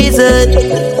the reason.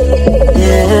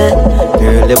 Yeah,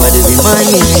 girl, your body remind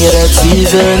me of that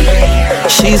season.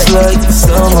 She's like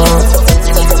summer.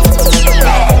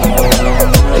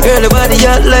 Girl, your body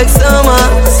hot like summer,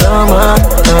 summer.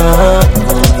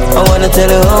 I wanna tell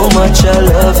you how much I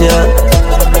love you.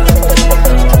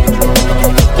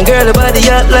 Girl, your body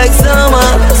hot like summer,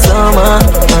 summer.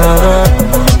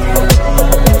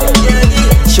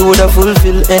 She woulda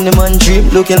fulfill any man dream,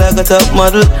 looking like a top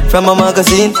model from a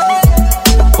magazine.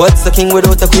 What's the king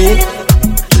without a queen?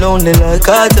 Lonely like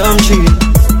autumn tree.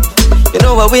 You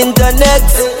know a winter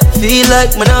next, feel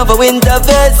like man have a winter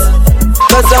vest.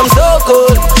 Cause I'm so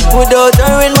cold, without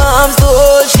her in my arms to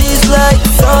hold. She's like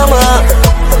summer.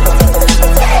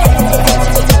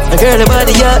 Girl, your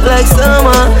body hot like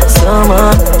summer,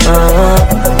 summer.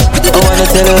 I wanna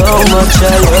tell you how much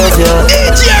I love you.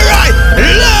 DJ right,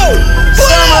 low.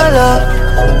 Summer love,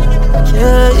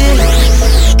 yeah, yeah.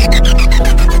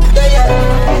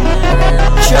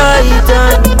 Try it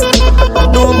on.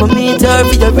 No, my meet her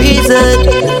for the reason.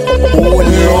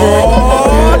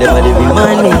 Yeah. Girl, your body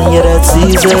remind me of that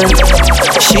season.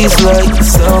 She's like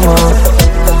summer.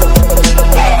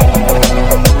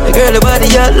 Girl, your body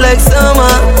hot like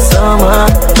summer, summer.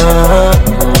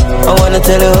 I wanna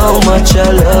tell you how much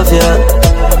I love you.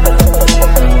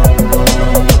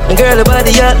 Girl, your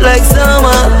body hot like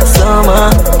summer,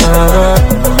 summer.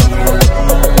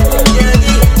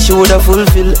 She woulda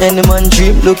fulfill any man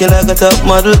dream, looking like a top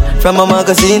model from a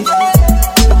magazine.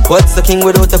 What's the king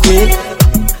without a queen?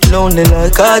 Lonely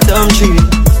like autumn tree.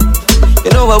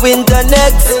 You know a winter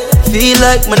next, feel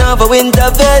like man have a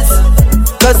winter vest.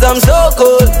 Cause I'm so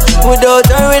cold, without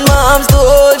her in my arms to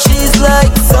hold. She's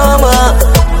like summer.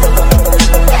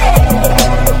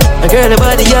 Girl, your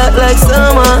body hot like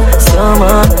summer,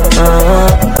 summer.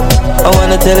 I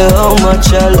wanna tell you how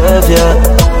much I love you.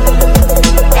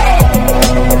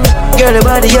 Girl, your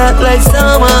body hot like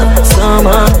summer,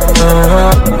 summer.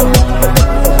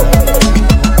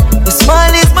 Your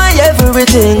smile is my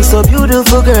everything. So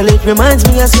beautiful, girl, it reminds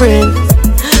me of spring.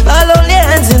 All only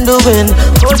hands in the wind.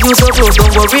 Hold you so close,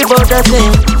 don't worry about that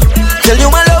thing. Tell you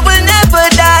my love will never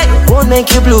die. Won't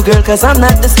make you blue, girl, cause I'm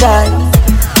not the sky.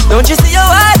 Don't you see how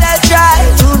hard I try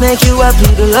to make you happy,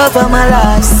 the love of my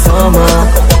life. Summer.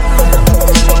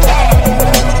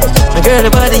 Girl,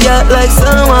 your body hot like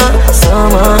summer,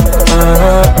 summer.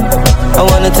 I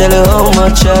wanna tell you how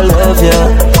much I love you.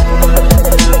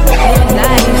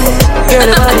 Girl,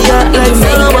 your body hot like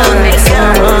summer,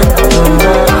 summer.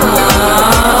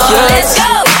 Let's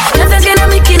go! Nothing's gonna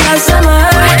make you love summer,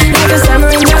 like a summer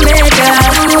in Jamaica.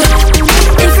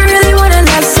 If you really wanna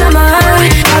love summer,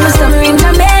 have a summer in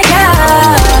Jamaica.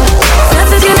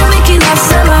 Nothing's gonna make you love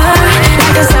summer,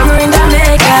 like a summer in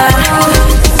Jamaica.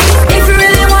 If you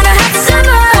really wanna have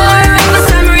summer, have a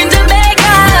summer in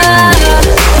Jamaica.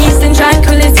 Peace and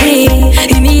tranquility,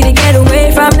 you need to get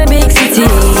away from the big city.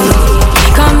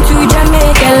 Come to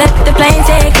Jamaica, let the plane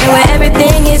take you where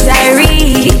everything is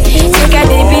irene. Take a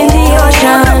dip in the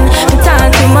ocean, put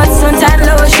on too much suntan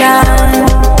lotion.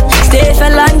 Stay for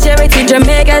longevity,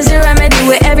 Jamaica's the remedy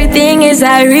where everything is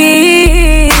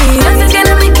irene. Nothing's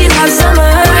gonna make you love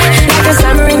summer, like a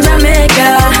summer in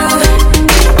Jamaica.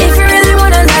 If you really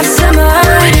wanna love summer,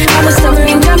 have a summer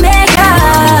in Jamaica.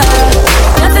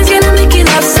 Nothing's gonna make you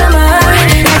love summer,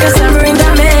 like a summer in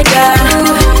Jamaica.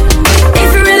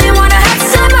 If you really wanna have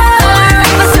summer,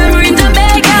 have a summer in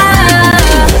Jamaica.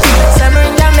 Summer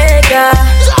in Jamaica.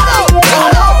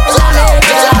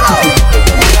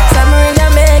 Summer in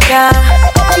Jamaica.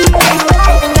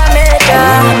 In Jamaica.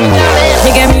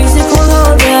 They got music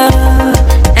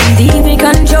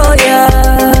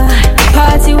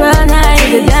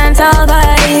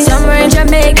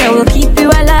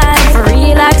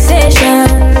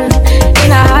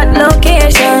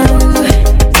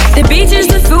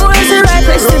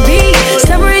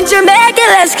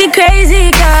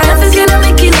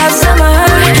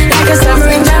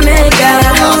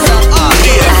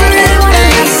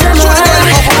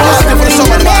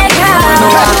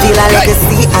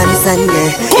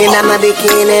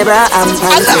bikini, bra, and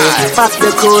panty. Pop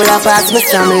the cooler, pass me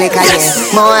some liquor,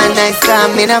 yeah. More nice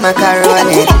come in a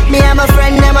macaroni. Me and my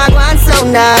friend, them a go and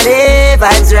sound naughty.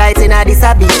 Vibes right in a this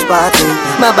a beach party.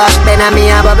 My back then a me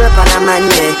a bubble pan a man,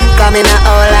 yeah. Come in a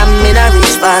hole and me a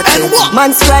rich party.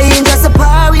 Man's flying just a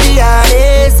par with the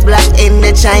artists. Black in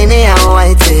the China and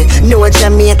whitey. No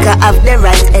Jamaica have the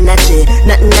right energy.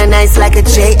 Nothing nice like a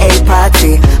JA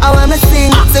party. I wanna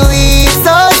sing sweet,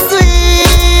 so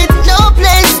sweet. No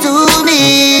place to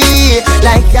be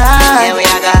like God. Yeah, we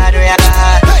are God, we are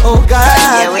God. Oh God.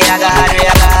 Yeah, we are God, we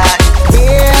are God.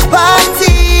 Yeah,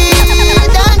 party,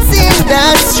 dancing the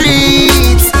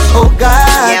streets. Oh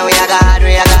God. Yeah, we are God,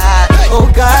 we are God. Oh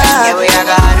God. Yeah, we are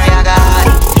God, we are God.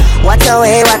 What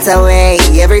a way,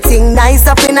 everything nice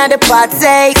up in the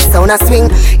party. Sound a swing,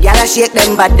 y'all shake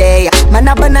them body. Man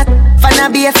a banana, fanna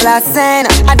be a flossing.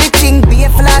 I the thing be a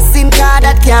flossing, car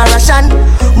that can't ration.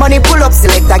 Money pull up,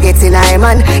 selector get in I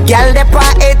man. Girl the pa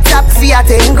head top fee at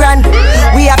 10 grand.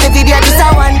 We have the video this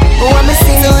a one. Who want me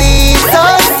sing sweet, so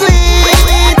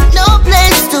sweet. No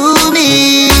place to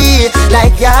be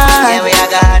like y'all. Yeah, we are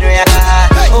God, we are God.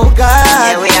 Oh God.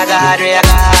 Yeah, we are God, we are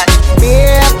God. Be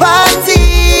a party,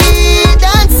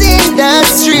 dancing the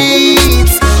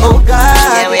streets. Oh God.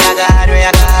 Yeah, we are God, we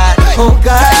are God. Oh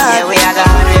God. Yeah, we are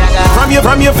God, we are God.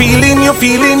 From you feeling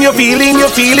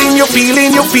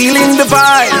the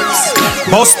vibes.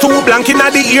 Bust too blank in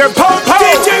the ear, pop.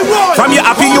 From you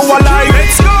happy you alive.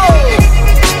 Let's go.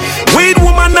 Weed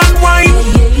woman and wine.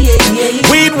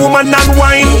 Weed woman and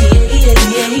wine.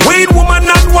 Weed woman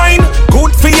and wine.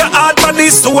 Good for your heart, body,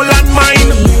 soul and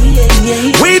mind.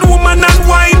 Weed woman and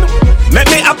wine. Make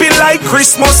me happy like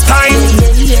Christmas time.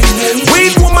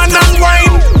 Weed woman and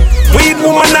wine. Weed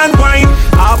woman and wine.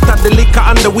 After the liquor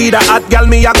and the weed, a hot gal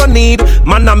me a go need.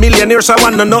 Man a millionaire, so I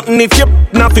want no nothing. If you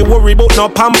not fi worry about no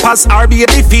Pampers or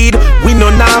baby feed. We no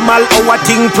normal, our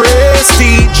thing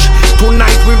prestige.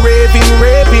 Tonight we raving.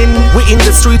 We in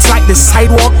the streets like the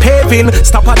sidewalk paving.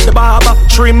 Stop at the barber,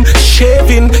 trim,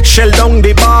 shaving. Shell down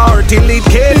the bar till it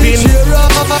caving.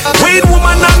 Weed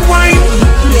woman and wine.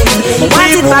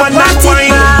 Weed woman and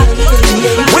wine.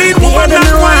 Weed woman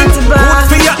and wine. Good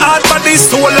for your heart, body,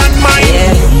 soul and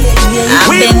mind.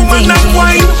 Weed woman and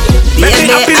wine. Make me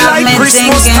happy like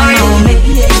Christmas time.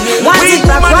 Weed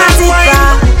woman and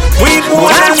wine. Weed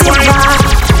woman and wine.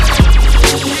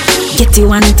 Get you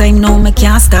one time now, me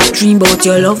can't stop dream about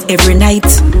your love every night.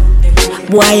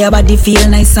 Boy, your body feel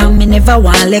nice and me never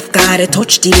want left, gotta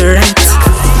touch to your right.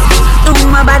 No,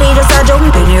 my body just a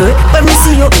jump anyway, when me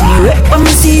see you, when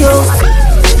me see you.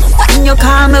 When you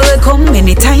call me, we come,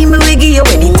 anytime we give you,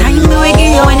 anytime we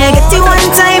give you. When you get you one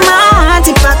time, I want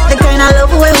it back, the kind of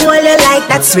love we hold you like,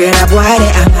 that's where I boy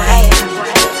that am I.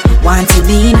 Want to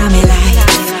be in my life.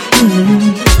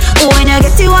 When you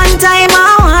get you one time,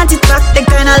 I want it back, the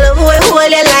kind of love we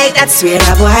hold you like, that's where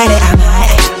I boy that am I.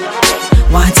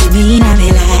 Want to be in my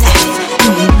life.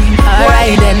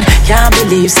 Alright then, can't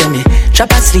believe so me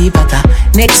drop asleep at her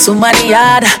next to my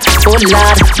yard. Oh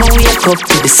Lord, no wake up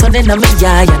to the sun in my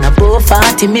eye and above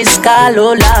 40 miss call.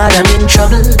 Oh Lord, I'm in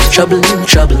trouble.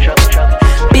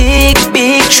 Big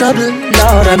trouble.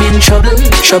 Lord, I'm in trouble.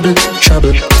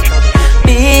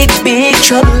 Big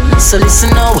trouble. So listen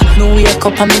now, no wake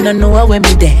up and me no know where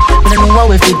me there. Me no know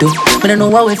what we do, me no know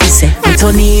what we say. Me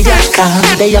don't need a car,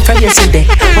 they are from yesterday.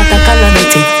 What a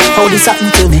calamity, how this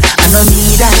happened to me, I don't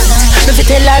need that. No fi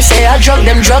tell her say I drug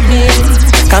me.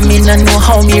 Come in and know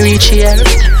how me reach here.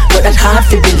 But that hard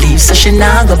to believe, so she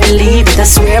not gonna believe it, I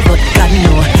swear. But God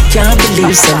know, can't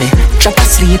believe so me drop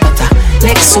asleep at her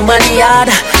next to my yard.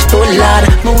 Oh Lord,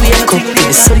 me wake up to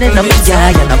the sun in my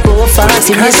eye and above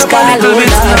 40 miss call. Oh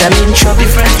Lord, I'm in trouble.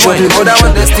 Big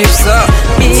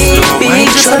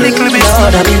trouble.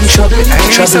 Lord, I'm in trouble.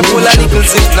 Big trouble.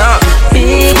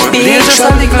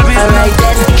 Alright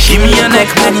then, give me a neck,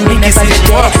 man, make it sit.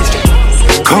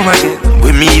 Come again,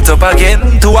 we meet up again.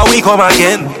 2 a week come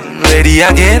again. Ready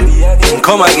again,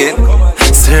 come again.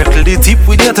 Circle the tip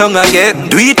with your tongue again.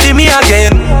 Do it to me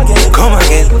again. Come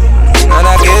again, and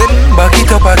again. Back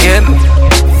it up again.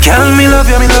 Girl, me love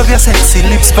your sexy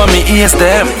lips for me ears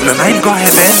them. My mind go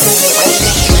heaven.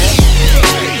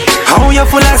 How you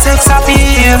full of sex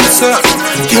appeal, sir?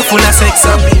 You full of sex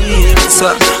appeal,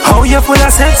 sir. How you full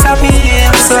of sex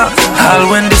appeal, sir? All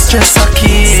when the stress a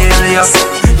kill you.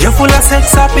 You full of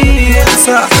sex appeal,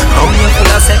 sir. How you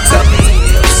full of sex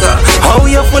appeal, sir? How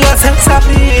you full of sex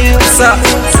appeal, sir?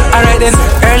 Alright then,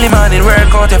 early morning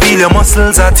workout, you feel your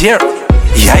muscles are tear.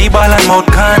 Your eyeball and mouth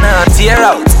can't tear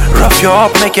out. Rough you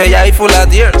up, make your eye full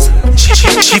of tears.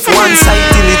 Shift one side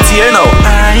till it tear now.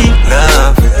 I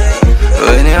love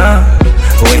when you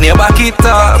When you back it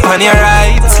up on your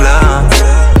right slump.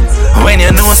 When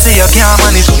you know say you can't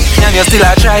manage and you still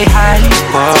a try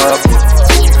hype up.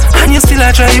 And you still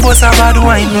a try bust a bad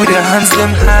wine with your hands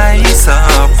them high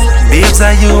up. Babes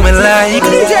are you me like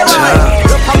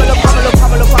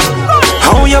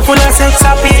how you full of sex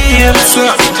appeal, sir?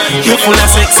 You full of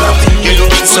sex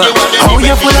appeal, sir? How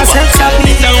you full of sex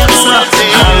appeal, sir?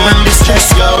 I'll run the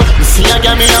stress, yo. See a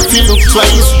girl, me have to look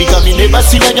twice because me never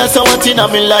see a girl so what in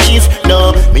my life.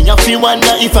 No, me have to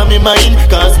wonder if I'm in mine,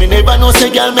 cause me never know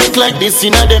say girl make like this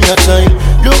in a them your time.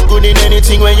 Look good in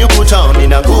anything when you put on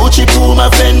in a Gucci, Puma,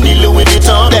 Fendi, Louis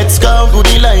Vuitton. Let's go,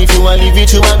 goodie life, you a live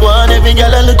it, you a go on. Every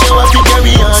girl I look you have to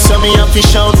carry on. So me have to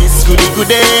shout this goodie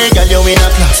goodie, girl you in a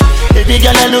class. Every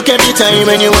girl I look every time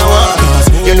when you a walk.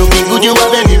 You looking good, you have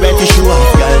every right to show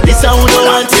off, girl. This I would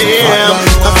want to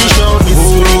have to shout this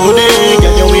goodie goodie,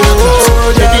 girl you in a class.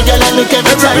 Every girl I look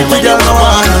every time when you a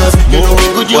walk. You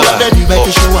looking good, you have every right to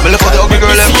show off. Look for the ugly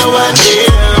girl.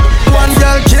 One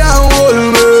girl can't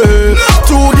hold me,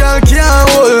 two girl can't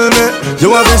hold me.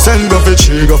 You have to send, go for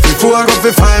 3, go for 4, go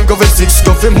for 5, go for 6,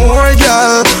 go for more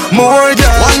girl, more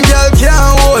girl. One girl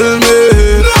can't hold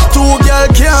me, two girl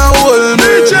can't hold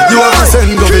me. You have to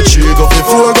send, go for 3, go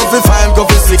for 4, go for 5, go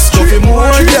for 6, go for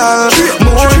more girl,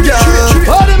 more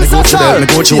girl. Me Gucci them, me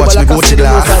Gucci watch, me Gucci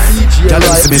glass. Girl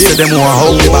them see me say them want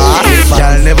hold me back.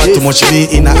 Girl never too much me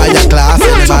in a higher class.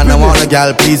 Any man I want a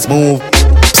girl, please move.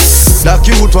 The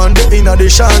cute one, the inner the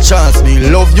chance. Me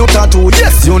love your tattoo,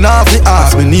 yes, you not fi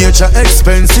ask. Me nature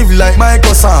expensive like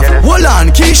Microsoft. Hold on,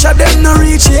 Keisha, them no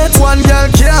reach yet. One girl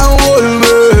can't hold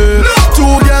me,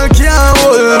 two girl can't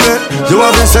hold me. You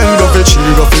have to send, go for 3,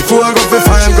 go for 4, go for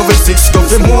 5, go for 6, go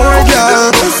for more girl,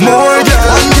 more girl.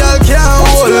 One girl can't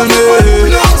hold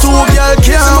me, two girl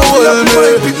can't hold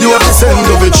me. You have to send,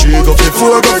 go for 3, go for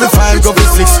 4, go for 5, go for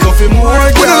 6, go for more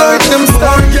girl, like them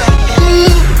star girl.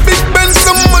 Big Ben,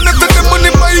 some money to the money,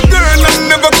 my girl. I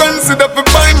never consider for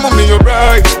buying mommy, you're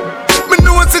right. Me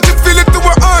know I said you feel it to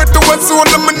her heart, to her soul,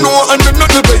 and me know and the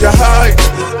nothing by your high.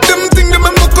 Them thing them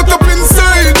me cut up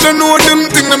inside. I know them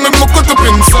thing them me cut up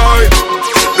inside.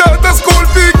 Daughter school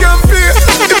fee can pay.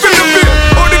 If you don't pay,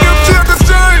 how did them share the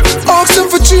strive? Ask them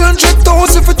for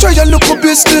 300,000 for try a local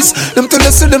business. Them tell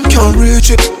us them can't reach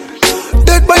it.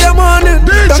 Dead by your money.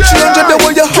 That 300 the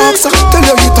way you hawks, tell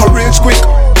you it a reach quick.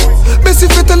 Best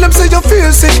if you tell them say you feel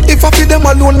sick. If I feed them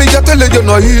alone, me I tell you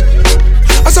not eat.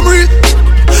 As I'm real,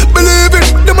 believe it,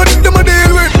 them a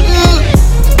deal with.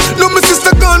 No, my sister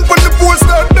gone for the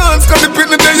poster dance, cause the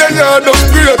pitney day I don't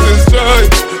greatest try.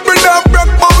 Brother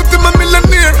broke mouth to my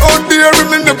millionaire out there,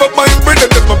 me never find brother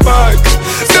to my bike.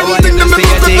 Them thing them me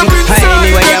cut up inside.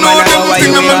 I know them thing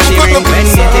them me cut up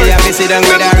inside. Sit down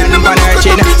with her ring on her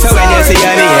chin. So when you see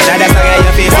her here, that's how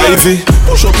you feel. Wifey,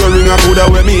 push up your ring and put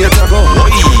away me hate her go.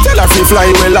 Tell her she fly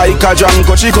away like a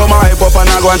Django. She come hype up and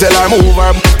I go and tell her move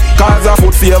her. Cause her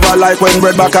foot favor like when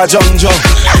bread back a Junjo.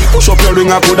 Push up your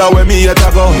ring and put away me hate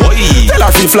her go. Tell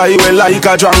her she fly away like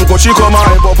a Django. She come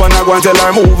hype up and I go and tell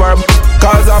her move her.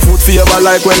 Cause her foot favor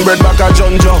like when bread back a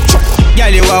Junjo. Girl,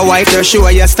 you a wife to show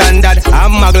your standard.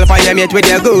 I'm muggle for your mate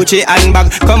with your Gucci handbag.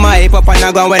 Come hype up and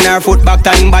I go when her foot back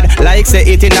turn bad. Like say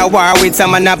it in a war with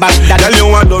some man a back. Girl,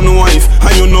 you a done wife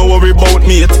and you know worry about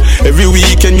mate. Every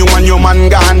weekend you and your man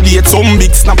gone date. Some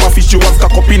big snapper fish you have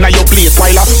cock up in your plate.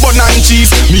 While a bun and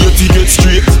cheese, me you get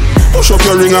straight. Push up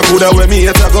your ring and put away me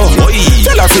hate her go.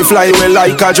 Tell her she fly away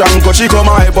like a Django. She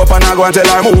come hype up and I go and tell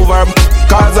her move her.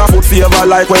 Cause her foot favor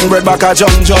like when bread back a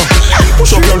Junjo.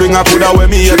 Push up your ring and put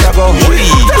away me hate her go.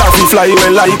 Tell her she fly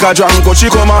away like a Django. She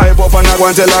come hype up and I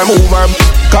go and tell her move her.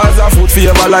 Cause her foot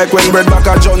favor like when bread back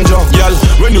a Junjo. Y'all,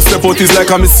 when you step out it's like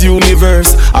a Miss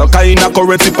Universe. All kind of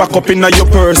currency pack up in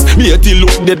your purse. Me hate you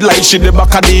look dead like she the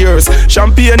back of the earth.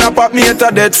 Champagne a pop, me hate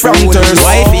a dead from thirst.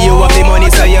 Wifey, you have the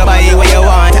money so you buy what you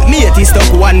want. Me hate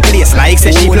stuck one place like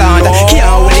say she plant. Can't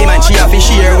hold him and she have to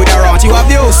share with her aunt. You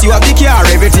have the house, you have the car,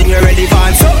 everything you ready for.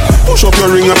 Push up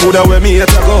your ring and put away me hate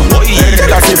her go.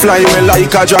 Tell her she fly away like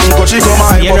a Django. She come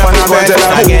hype up and I go tell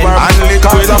her move her. And lick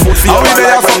with her foot favor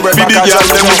like when bread back a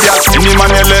Junjo. Any man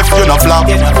you left, you no flop.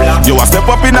 You a step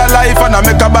up in a life and I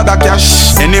make a bag of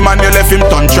cash. Any man you left him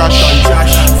turn trash.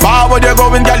 Forward you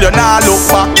going, girl, you nah look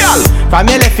back, girl. From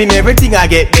you left him, everything I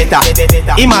get better.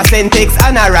 Him a send text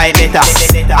and a write letter.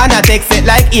 And a text it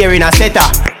like ear in a setter.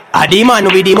 A the man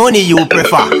with the money you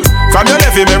prefer. From you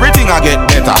left him, everything I get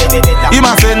better. Him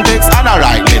a send text and a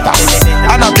write letter.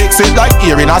 And a text it like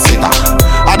ear in a setter.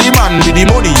 A the man with the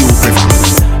money you prefer.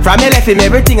 From me left him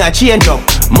everything I change up.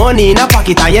 Money in a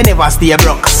pocket and you never stay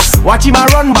broke. Watch him a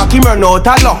run back, him run out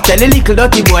of luck. Tell the little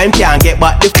dirty boy him can't get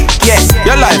back the yeah.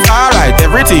 Your life alright,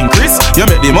 everything Chris. You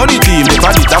make the money team, they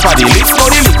for the top of the list. Now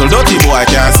the little dirty boy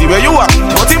can't see where you are.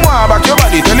 But him want back your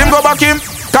body, tell him go back him.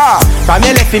 From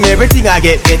me left him everything I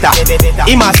get better.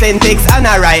 Him a send text and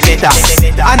a write letter.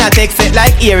 And a text set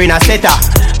like ear in a setter.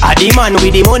 A the man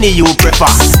with the money you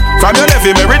prefer. From you left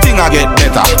him everything I get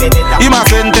better. Him a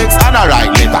send text and a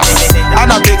write letter. And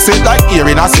a text set like ear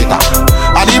in a setter.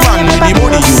 A the man with the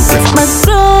money you prefer. My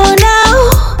soul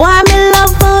now, why me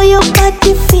love how you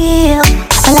body feel.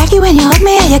 I like it when you hug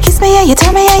me, you kiss me, you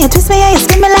turn me, you twist me, you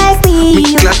spin me like me.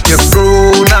 Me let you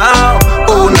go now,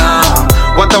 oh now.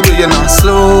 What a way you not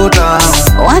slow down.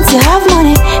 Once you have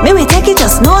money, maybe take it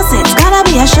just know it. It's gotta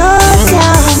be a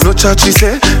showdown. No church she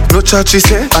say, no church she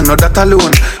say. I know that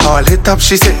alone. All hit up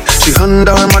she say. She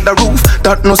under her mother roof.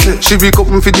 That no say. She be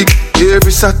coming for the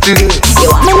every Saturday. You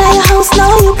want me in your house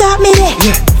now? You got me there.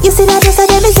 Yeah. You see that dress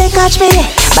I me say catch me there.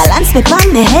 Balance me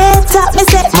on the head top me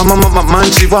say. Mama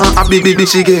man she want a big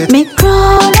she get. Me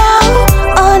grow now,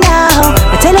 oh now.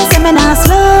 I tell her say me not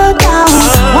slow down.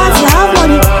 Once you have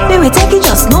money, maybe take it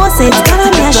just know it. It's gonna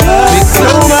be a showdown. So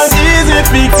much easy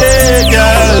pick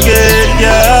girl,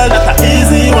 girl. That's an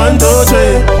easy one to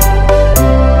try.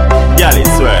 Girl, it's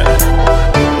swell.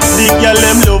 The girl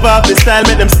them love off the style,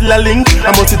 make them still a link. I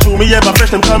must see through me ever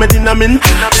fresh, them call me dinner mint.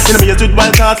 In a me with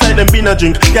wild thoughts like them been a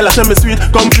drink. Girl I send me sweet,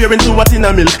 comparing to what in a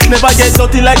milk. Never get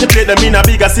dirty like the plate, them in a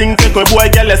bigger sink. Take a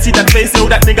boy, girl, I see that face, you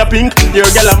that nigga pink. Your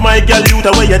girl of my girl, you the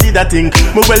way you did that thing.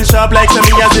 Me well sharp like some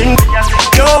me a zinc.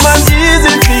 Yo man,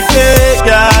 easy pick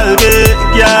girl,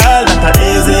 girl. That's an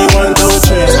easy one to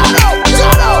try.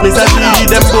 Mr. G,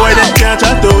 them boy, them can't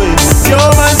chat away. Yo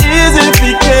man, easy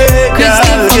pick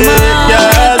girl,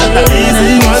 girl.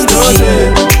 Easy one to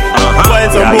say.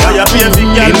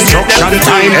 Instruction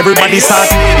time, everybody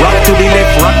start. Rock to the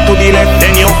left,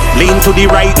 then you lean to the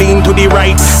right.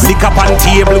 Lick up on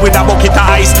table with a bucket of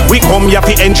ice. We come here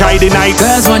to enjoy the night.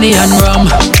 Girls, money and rum.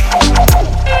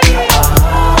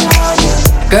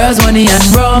 Girls, money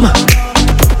and rum.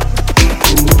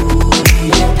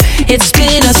 It's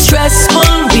been a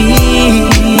stressful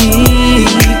week.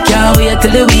 Can't wait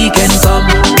till the weekend come.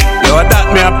 Yo,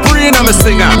 that me a preen of a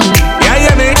singer. Yeah,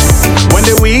 hear me? When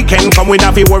the weekend come, we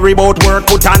not fi worry about work.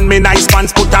 Put on me nice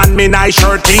pants, put on me nice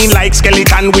shirt. Clean like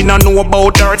skeleton, we no know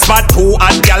about dirt. But two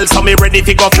hot gal, so me ready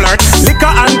fi go flirt.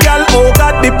 Liquor and gal, oh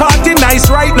God, the party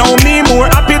nice. Right now, me more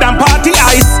happy than party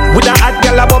ice. With a hot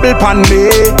gal a bubble pan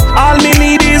me. All me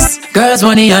need is girls,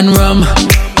 money and rum.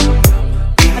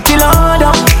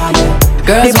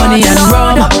 Girls, money and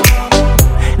rum.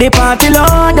 The party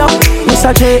load up,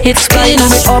 Mr. J. It's been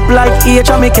me up like H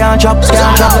and me can't drop.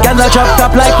 Gather drop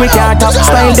top like we can't top.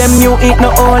 Style them you eat no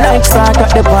all like start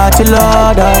at the party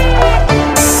load up.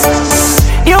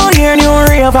 You hear new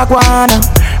rave a guana.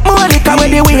 More liquor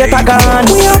with the weight a gone.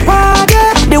 We a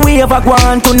party, the wave a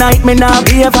guan. Tonight me nah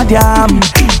be a damn.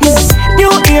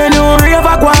 You hear new rave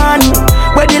a guan.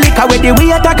 Where the liquor with the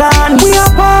weight a gone. We a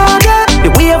party, the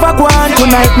wave a guan.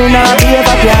 Tonight me nah be a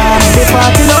damn. The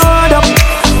party load up.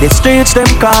 The streets them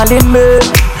calling me,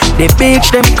 the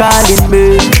beach them calling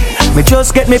me. Me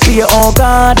just get me pay, oh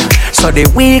God, so the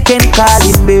weekend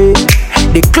calling me.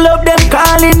 The club them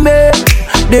calling me,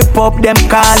 the pub them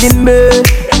calling me.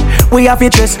 We have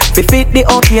it dress to fit the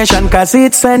occasion, cause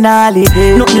it's an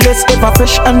holiday. Nothing less ever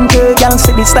fresh and good. Y'all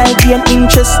see the style gain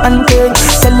interest and good.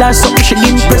 Tell her something she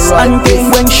impress and good.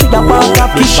 When she da walk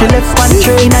up, she left and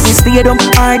train at the stadium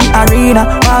or the arena.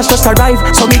 Pass just arrive,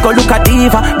 so we go look at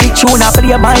diva. Big tune a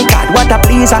play, my God, what a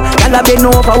pleaser. Y'all a bend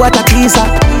over, what a teaser.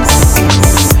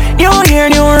 You hear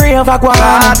new rave a guan.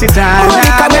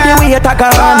 Monica with the weight a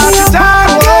gone.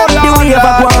 The wave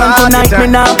a guan. Tonight me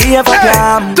now wave a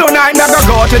jam. Tonight me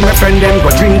go out with my friend them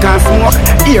go drink and smoke.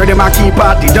 Hear them a keep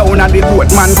party down at the boat.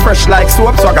 Man fresh like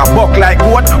soap, so I got buck like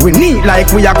goat. We neat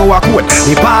like we a go a coat.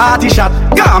 The party shot,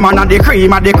 gammon and the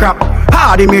cream and the crap.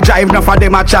 Hardy me drive, enough of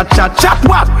them a chat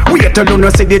what? Wait till you no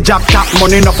see the job top.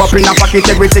 Money enough up in a pocket,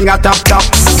 everything a top.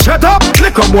 Shut up,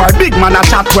 little boy, big man a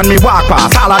chat when me walk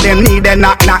past. All of them need them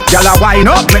knock. Y'all a wine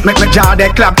up, make me jaw they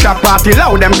clap party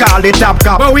loud, them call the top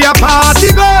cop. But we a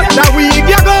party good, that we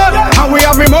get good. And we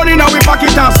have the money now we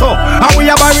pocket and so. And we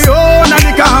a buy we own and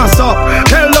the car so.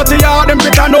 Tell dirty yard them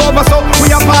fit and over so.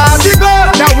 We a party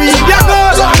good, that we get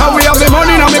good. And we have the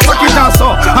money now we pocket and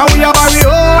so. And we a buy we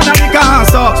own and the car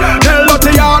so. Tell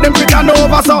dirty yard yard, them fit and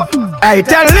over so. Hey,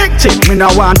 tell Lick Chick, me no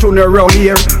want to no round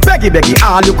here. Beggy,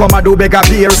 all you come and do beg a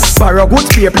beer. Borrow good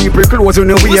spear, people close on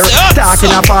the wear. Talking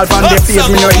a fall from the face,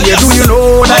 me no hear. Do you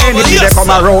know that anything they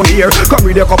come around here? Come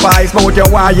with a cup of ice, bout your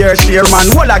wire share. Man,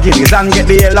 wall a guineas and get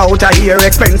the hell out of here.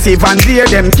 Expensive and dear,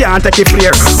 them can't take it clear.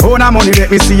 Own a money,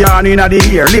 let me see on in the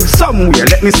year. Live somewhere,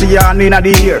 let me see on in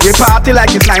the year. We party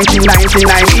like it's 1999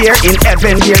 here. In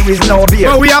heaven there is no beer.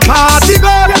 But we a party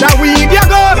god, that we get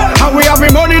god. And we have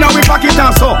the money now we pocket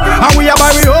and so. And we a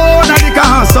buy we own and the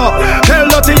can so. Tell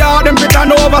dirty yard them fit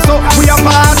and over so. We a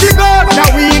party god,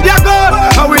 that we get god.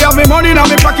 And we have the money now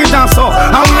we pocket and so.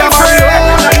 And we a buy we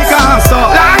own and the can so.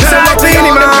 Tell dirty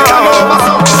yard them fit and over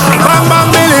so. Bang bang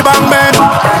billy bang bang.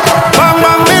 Bang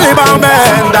bang billy bang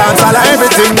bang. Dance all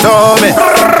everything to me.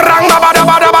 Rang ba ba da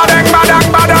ba da ba dang ba dang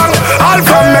ba dang. All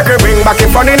come make we bring back the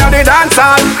fun inna the dance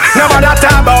hall. Nobody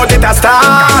talk about it a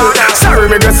style. Sorry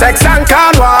me go sex and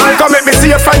carnival. Come make me see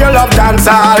you for your love dance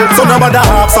hall. So nobody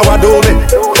asks how I do me,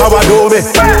 how I do me.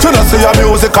 You know see your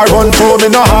music I run through me.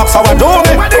 No asks how I do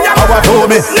me, how I do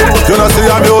me. You know see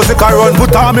your music I run.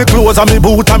 Put on me clothes and me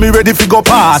boot and me ready fi go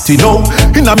party. No,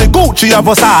 inna me Gucci and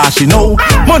Versace. No,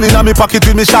 money inna me pocket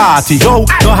with me shawty. Yo,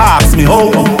 no ask me how.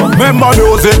 Remember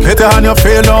music, hit it and you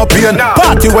feel no pain.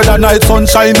 Party whether night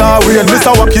sunshine or rain.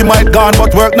 Mr. Wacky might gone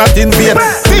but work not in vain.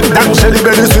 Think that Shelly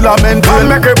Belly still a maintain.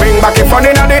 Make we bring back the fun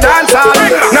inna the dance hall.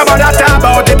 Nobody talk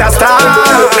about it a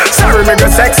style. Sorry me go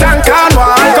sex and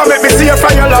carnival. Come make me see you for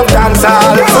your love dance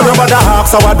hall. So nobody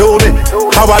asks how I do me,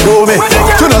 how I do me.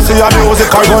 You know see your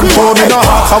music I run for me. No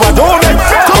asks how I do me,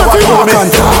 how I do me.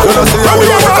 You know see your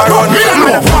music I run.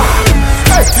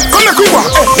 Hey, come make we walk,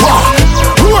 hey, walk.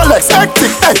 Rolex, hectic,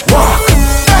 hey, walk.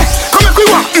 Hey, come make we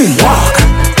walk, walk.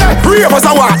 Hey, brave as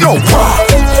I walk, no,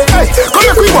 walk. Hey, come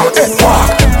make we walk, hey,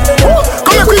 walk.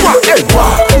 Come make we walk, hey,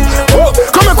 walk.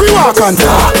 Come make we walk and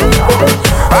talk.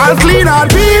 All clean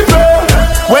and people,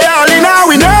 we all in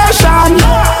our nation.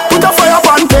 Put a fire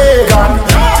on pagan,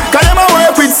 'cause them a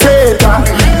work with Satan.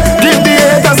 Give the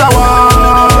haters a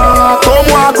walk, come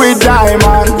walk with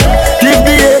diamond. Give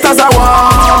the haters a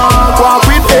walk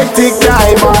with hectic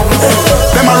diamond.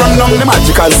 Them a run down the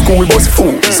magical school bus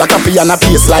fools. A copy and a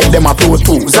pace like them a pro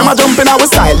tools. Them a jump in our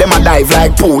style, them a dive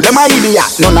like pool. Them a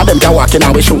idiot, none of them can walk in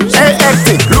our shoes. Hey,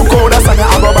 hectic, look how the song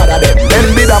a go bother them.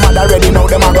 Them be the mad already, now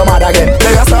them a go mad again.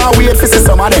 They just a wait for see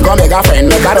some of them go make a friend.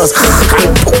 Make a just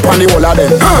poop on the whole of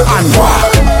them. And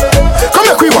walk, come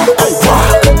make we walk, hey,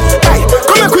 walk. Hey,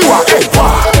 come make we walk, hey,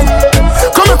 walk.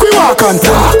 Come make we walk and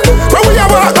talk. When we a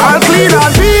walk, all clean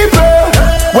and people.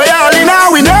 We all in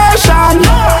our nation.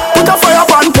 Put a fire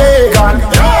on pagan,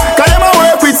 'cause them a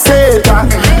work with Satan.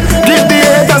 Give the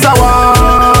haters a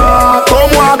walk,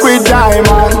 come walk with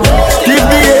diamond. Give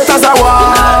the haters a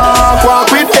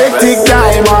walk with hectic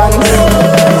diamond.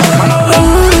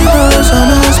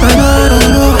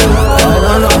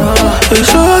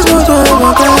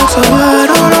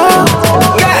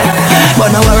 But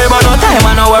no worry about no time,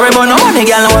 and no worry about no money,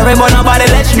 girl. No worry about nobody,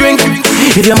 let's drink.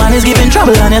 If your man is giving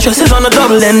trouble and your stress is on the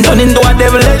double, then turn into a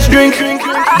devil, let's drink.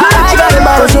 I got the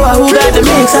bottle, show who got the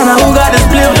mix and who got the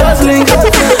split, just link.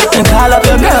 And call up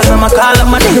your girls, I'ma call up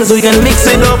my niggas, we can mix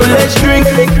it up, let's drink.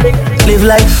 Live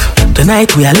life.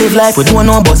 Tonight we a live life, we don't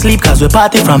know about sleep, 'cause we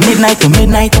party from midnight to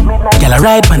midnight. Girl, I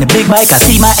ride on the big bike, I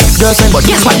see my ex-girlfriend, but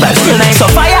guess what, but still nice. So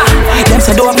fire, them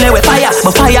say don't play with fire,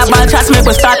 but fireball shots make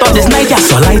we start up this night, yeah.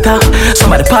 So lighter,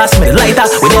 somebody pass me the lighter.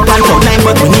 We did plan for 9,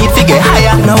 but we need to get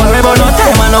higher. No worry about no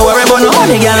time, and no worry about no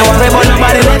money, girl. No worry about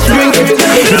nobody, let's drink.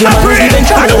 If your man is even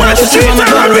trouble, wanna just see on the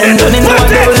ground, then turn into a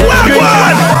devil, let's drink.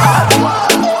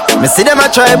 Me see them a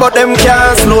try, but them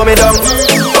can't slow me down.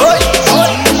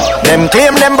 Them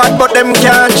claim them bad, but them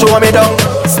can't show me down.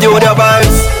 Studio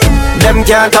vibes, them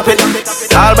can't tap it.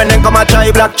 All when them come a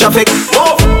try black traffic,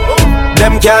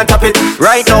 them can't tap it.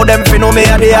 Right now them fi know me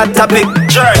a the hot topic.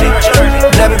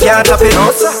 Them can't tap it.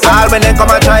 All when them come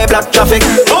a try black traffic,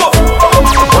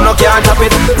 uno can't tap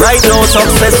it. Right now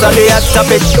success a the hot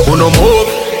topic. Uno move,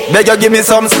 beg you give me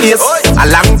some space. A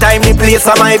long time the place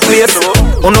a my place.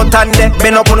 Uno tan deck,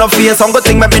 bend up on no face. Some good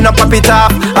thing me no pop it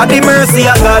off. At the mercy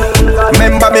of God.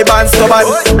 Remember me band stubborn.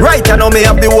 Right I know me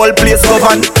have the whole place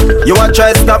governed. You want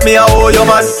try stop me, I owe you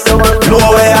man. No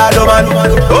way I do man.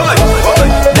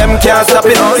 Them can't stop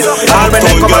it. All when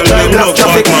they come and try block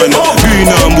traffic. Green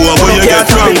and boy, where you get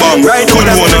strong bang. Good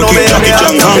one and kick Jackie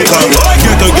Chan Hong Kong.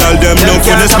 Get a girl them love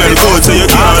when they smell cold, so you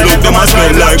can't look them and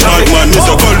smell like Batman.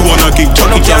 Mr. Cold one and kick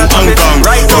Jackie from Hong Kong.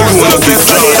 Right now, you wanna fix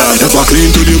that. If I clean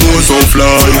to the bone, so fly.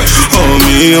 Oh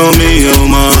me, oh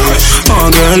man. Oh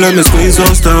girl, let me squeeze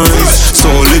those thighs. So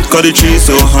lit, cause the cheese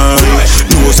so high.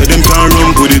 No, say them can't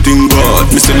run with the thing, but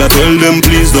me still I tell them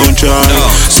please don't try.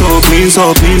 So clean,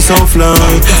 so fly.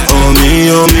 Oh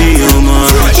me, oh man.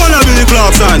 Wanna be the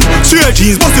Clarkson, straight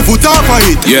cheese, bust the foot off of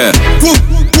it. Yeah. Whoop,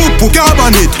 put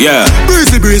carbon it. Yeah.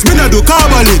 Breeze, me not do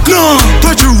carbon it. No,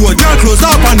 touch the road, girl close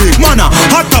up on it. Mana,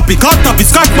 hot topic,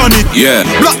 scotch on it. Yeah.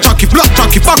 Black jacket,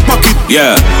 back pocket.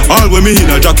 Yeah. All when me in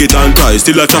a jacket and tie,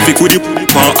 still a traffic with the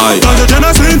my eye. Cause the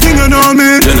Jenna same thing you know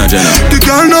me. Jenna. The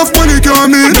girl enough money can't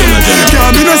me.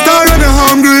 Can't be no star when they're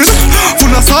hungry.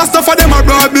 Full of sauce stuff for them a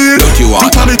broad me.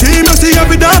 Look on the team, you see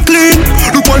every dark clean.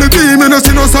 Look on the team, you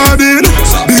see no sardine.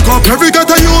 Pick up every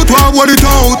ghetto youth, what it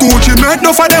out. Don't you make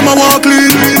no for them a walk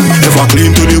clean. If I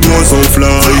clean to the bone, so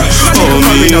fly. Oh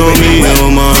me,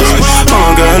 oh man.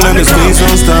 Oh girl, let me squeeze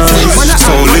those thighs.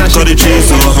 So lit, cause the cheese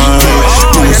so high.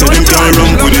 Don't say them can't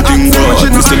run with the thing, but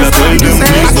me still I tell them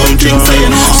please don't try.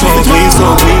 So clean,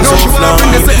 so fly.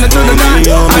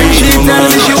 She tell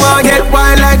me she wanna get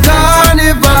wild like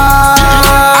carnival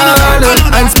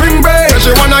and spring break.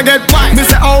 She wanna get wild. Me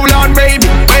say, hold on, baby,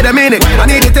 wait a minute, I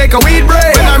need to take a weed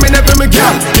break. When I'm in it for me,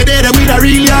 girl, you did it with a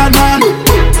real hard man.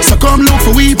 So come look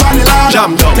for weed on the line.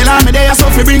 Tell her me there, so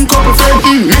fi bring couple friends.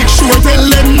 Make sure tell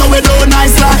them no we don't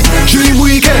nice like. Dream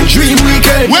weekend.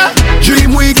 What?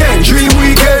 Dream weekend.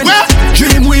 What?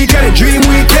 Dream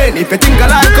weekend. If you think I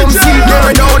like, come see me,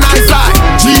 we don't nice like.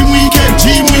 Dream weekend.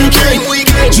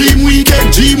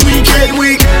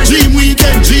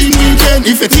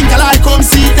 If you think I like, come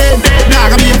see them. Nah,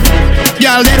 come here,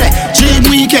 y'all did it. Dream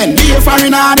weekend, be a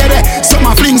foreigner did it. Some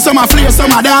a fling, some a flare,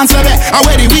 some a dance with it. I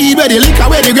wear the weed, wear the liquor,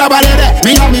 wear the grab a lady.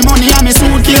 Me have me money and me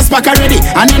suitcase pack already.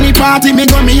 And any party me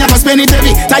go, me have to spend it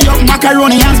heavy. Tie up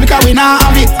macaroni hands because we not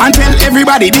have it. And tell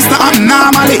everybody this not happen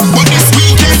normally. But this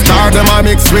weekend, start them a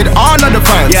mix with all of the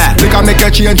fans. Yeah, we can make a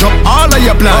change up all of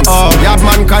your plans. You have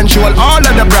man control all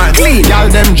of the brands. Clean, y'all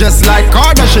them just like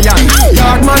Kardashian.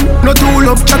 Yard man, no tool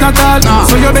up chat at all.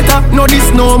 So you better know this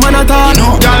no man at all.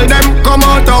 Y'all them come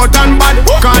out and bad.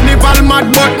 Carnival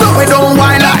mad but no we don't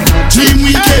whine like. Dream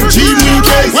weekend. If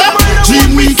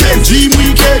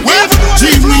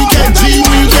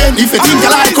you think I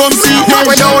like, come see me,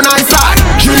 we don't nice like.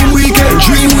 Dream weekend.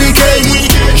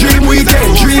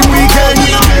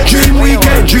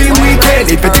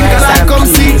 If you think I like, come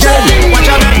see Jen. Watch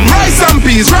out.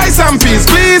 Rice and peas,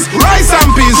 please. Rice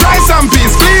and peas,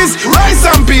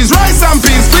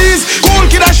 please. Cool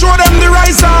kid, I show them the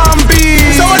rice and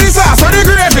peas. So what is that? So the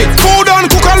gravy. Food on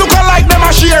cook and look alike, them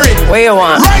a share it. What you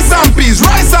want? Rice and peas,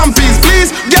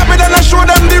 please. Get me then I show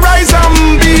them the rice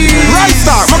and peas. Rice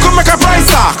stock, we could make a price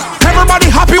stock. Everybody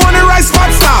happy when the rice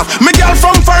pot stop. Me girl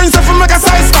from foreign stuff make a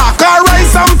size stock. Car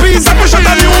rice and peas, I push out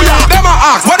to New York. Them a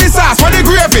ask, what is sauce, what the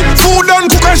gravy? Food done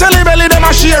cook and shelly belly, them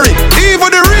a share it.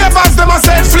 Even the ravers, them a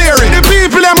said flare it. The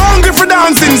people, them hungry for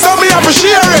dancing, so me have to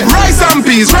share it. Rice and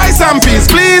peas,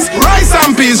 please. Rice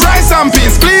and peas,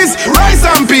 please.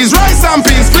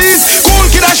 Cool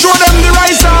kid, I show them the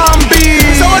rice and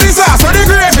peas. So what is sauce, what the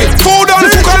gravy? Food done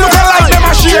cook and look alike, them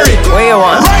a share it. What you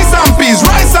want? Rice and peas,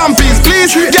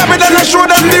 please. Get me then I show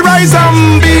them the rice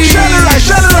and peas.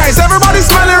 Shell rice, everybody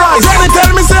smell the rice. When they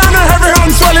tell me say I know every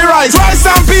hand swell the rice. Rice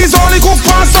and peas only cook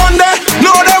on Sunday.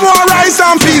 No, them want rice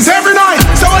and peas every night.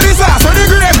 So what is that? So the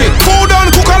gravy. Food done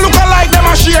cook and look alike, them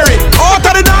a share it. Out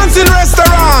of the dancing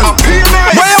restaurant.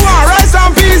 Where you want rice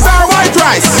and peas or white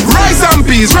rice? Rice and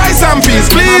peas, please.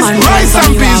 Rice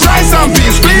and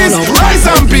peas, please.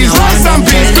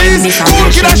 Cool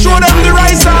kid, I show them the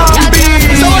rice and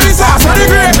peas. So what is that? So the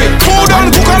gravy. Food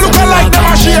done cook and look alike, them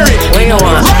a share it. What you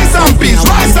want? Rice and peas,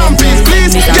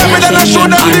 please. Get me then I show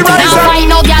them the rice and peas. Now I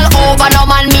no girl over, no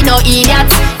man, me no idiot.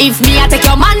 If me a take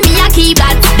your man, me a keep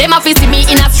that. Them a fi see me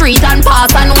in a street and pass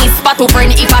and whisper to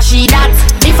friend if a she that.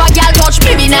 If a girl touch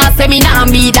me nah say me nah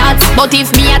be that. But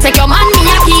if me a take your man, me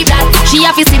a keep that. She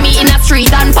a fi see me in a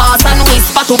street and pass and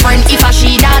whisper to friend if a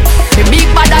she that. Me big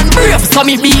bad and brave, so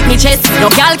me beat me chest. No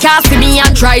girl can't see me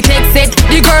and try take it.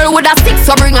 The girl with a stick,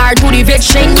 so bring her to the vet.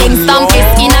 Shenging stamp it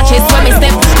in a chest when me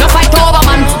step. No fight over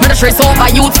man, me no stress over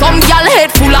youth. Some girl head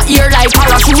full of ear like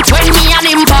parachute. When me and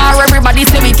him par, everybody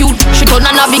say me cute. She turn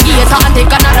a navigator and take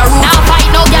another route. Now fight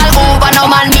no girl over, no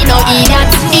man, me no idiot.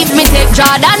 If me take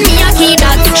Jordan, me a keep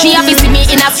that. She a see me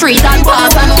in a street and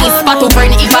pass and whisper to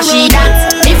friend if a she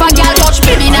that. If a girl touch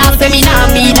me nah say me nah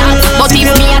be that. But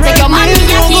if me a take your man, me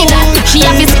a keep that. She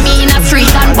a see me in a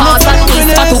street and pass and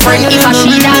whisper to friend if a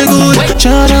she that.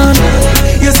 Jordan,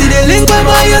 you see the link by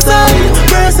your side.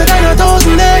 Worse than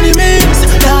 1,000 enemies.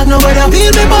 Dog know where I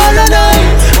feel me ball and I.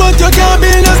 But you can't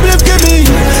be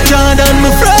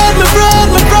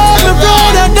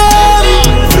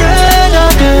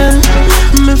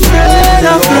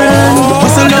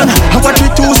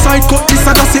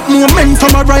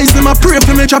eyes, them a pray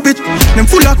for me drop it. Them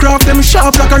full of craft, them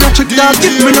sharp like a ratchet. Dog,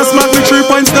 give me no smack me 3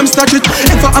 points, them stash it.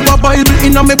 If I have a Bible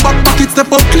in a me back pocket, step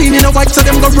up clean in a white, so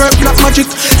them go work like magic.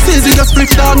 Says you just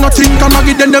split dog, nothing can mag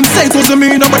it. Then them say it was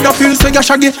me, no matter feel so you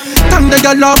shaggy. Thank the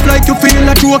girl laugh like you feel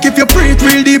a joke. If you pray it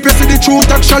real deep, you see the truth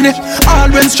actually. All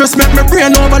when stress make me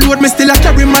brain overload, me still a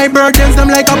carry my burdens, them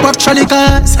like a back chally.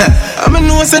 Cause I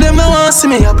know say them no want see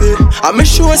me happy. I me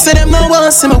sure say them no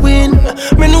want see me win.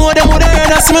 Me know them would have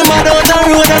heard us me mad out the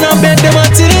road, and I bet them a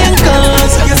think.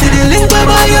 Cause you see the link by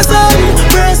your side,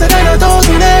 worse than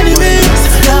 1,000 enemies.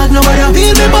 Dog nobody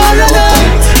feel me ball alive,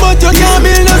 but you can't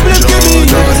build a split with me.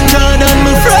 Jordan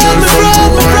me friend, me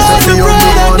friend, me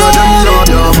friend,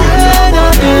 me friend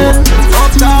again.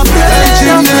 Up top,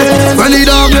 when the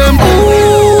dog them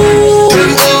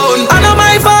I know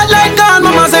my fault like God,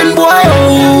 mama send boy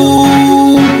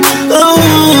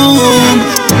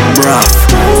bruh.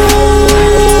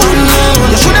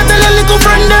 You shoulda tell a little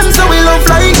friend them so we love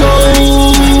fly go.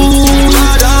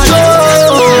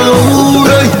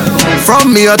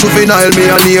 From me to final, me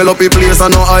a nail up a place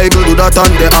and no I go do that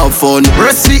and they have fun.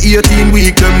 Rest the 18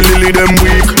 week, them lily them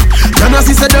weak. Can I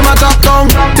see say them a top down?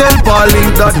 Tell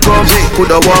Pauline.com.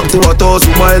 Coulda walk to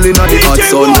 1,000 mile in a the hot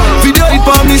sun. Video it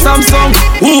for me Samsung.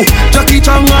 Ooh, Jackie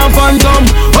Chan and Phantom.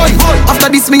 Oi,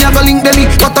 after this me a go link belly.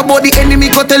 What about the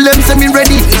enemy? Go tell them say me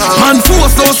ready. Man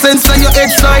force no sense on your head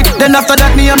side. Then after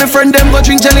that me and my friend them go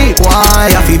drink jelly.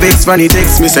 Why? I feel vex when he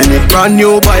text me send it. Brand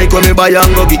new bike when me buy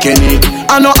and go get Kenny.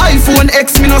 I know iPhone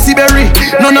X me no see berry.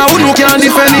 None of who can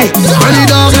defend it. When it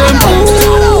down them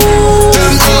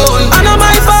I know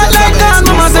my fault like that,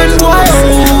 mama send boy.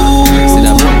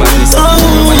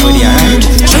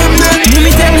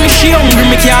 Me tell me she hungry,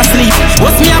 me can't sleep.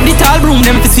 What's me have the tall broom,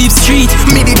 them to sweep street.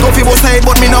 Me did go fi both side,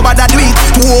 but me no bother do it.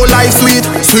 To whole life sweet,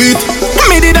 sweet.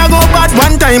 Me did a go bad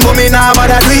one time, but me nah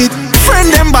bother do it.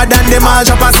 Friend them bad and them all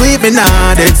drop asleep. Me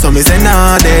nah dead, so me say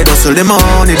nah dead. Hustle the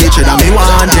money, the cheddar me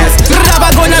want yes. Grab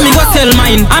a gun and me go tell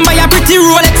mine. I'm buy a pretty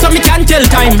Rolex so me can tell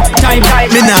time.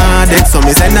 Me nah dead, so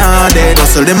me say nah dead.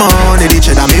 Hustle the money, the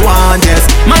cheddar me want yes.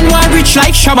 Man want rich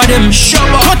like Shabba them.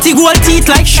 40 gold teeth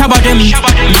like Shabba them.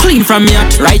 Clean from me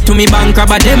at right to me bank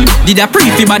rob them. Did a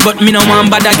pre-fi bad but me no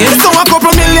want bad again. So a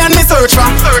couple million me search for.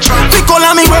 Pickle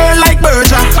on me world like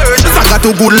Berger. I got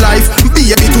a good life,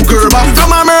 baby to curb. From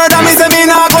a murder me say me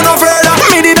nah go no further.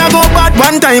 Me did a go bad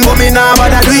one time but me nah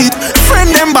bother do it. Friend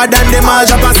them bad and them all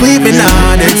drop asleep. Me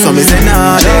nah dead, so me say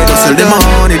nah dead. Hustle the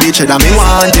money, the cheddar me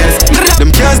want yes.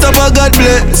 Them can't stop a God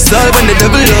bless. All when they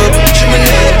level up,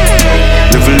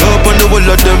 level up on the wall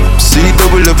of them. See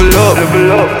double level up.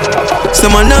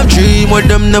 Some man have dream what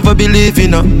them never believe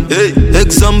in. Hey,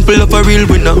 example of a real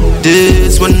winner.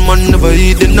 This one man never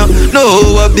eat dinner.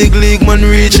 No, a big league man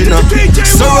reaching.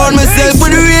 Surround myself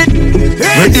with the red.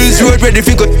 Ready this road, ready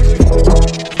for go.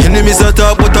 Enemies are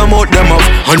talk but I'm out them off.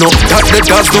 I know that the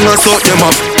dogs gonna sort them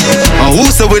off. And who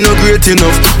say we not great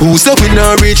enough? Who say we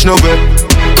not reach nowhere?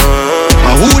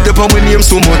 And who the pan we name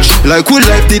so much? Like who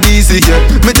life did easy, yeah.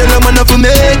 Me tell them enough to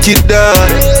make it done.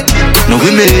 Now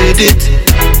we made it.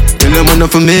 Tell them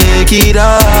enough to make it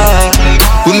done.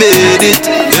 We made it.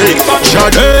 Hey,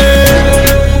 shot.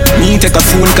 Me take a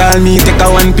phone call, me take a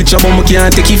one picture, but me can't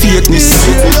take your fakeness.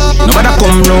 Nobody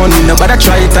come round me, nobody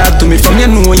try talk to me. From you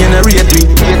know you not rate me.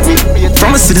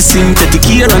 From a citizen, take the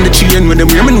key on the chain. When them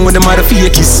hear me know them are the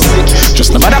fakies. Just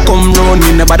nobody come round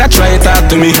me, nobody try talk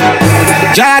to me.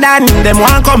 Jordan, them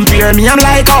want compare me, I'm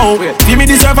like oh. Give me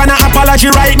deserve an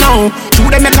apology right now. To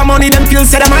them make a money, them feel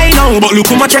say them I know. But look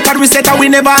how much record we set and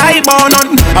we never hype on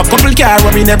none. A couple car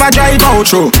where we never drive out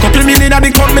through. Couple million at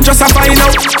the count, me just a find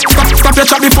out. Stop your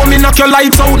chat before me knock your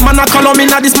lights out. Man a call me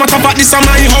now this matter but this a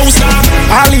my house.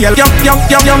 All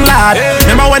young lad.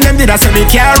 Remember when them did I say me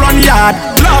care run yard.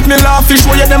 Laugh me laugh fish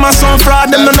where you them a some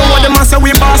fraud. Them don't know what them a say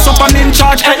we boss up and in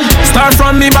charge. Hey, start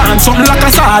from me band something like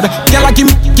a sword. Girl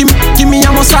give me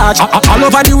a massage. All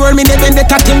over the world me they bend the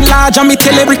thing large. And me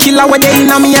tell every killer where they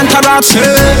in a me entourage.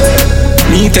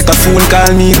 Me take a phone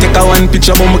call, me take a one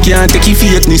picture, but me can't take your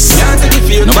fakeness.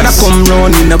 Nobody come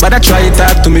round me, nobody try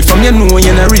talk to me. From you know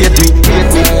you not rate me.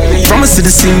 From a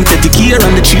citizen, take the key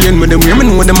on the chain. When them hear me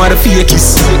know them are the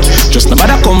fakies. Just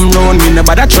nobody come round me,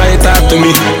 nobody try talk to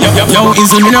me. Yo,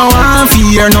 easy me no want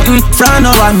fear nothing from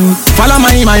no one. Follow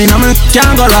my mind, I'm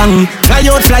can't go wrong. Fly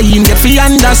out, fly in, get free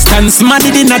understand.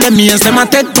 Smarty dinner them ears, them a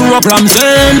take programs.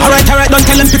 Alright, don't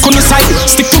tell them pick on the side.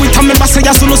 Stick to it and me boss say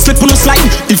so no slip on no slide.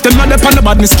 If them not up on the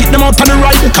badness, keep them out on the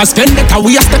right. Cause then they can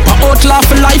we a step out laugh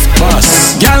for life.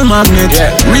 Boss, girl magnet,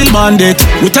 real bandit.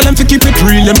 We tell them to keep it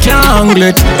real, them can't angle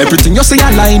it. Everything you say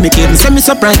I lie, make it send me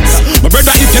surprise. My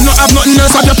brother, if you not have nothing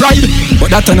else, have your pride. But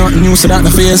that are not new, so that my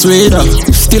face way up.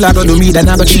 Still I go do me, then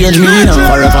I go change me now.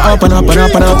 Forever up and up and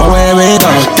up and up, away we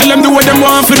go. Tell them do what them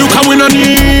want for do, cause we no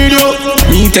need you.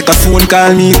 Me take a phone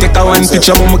call, me take a one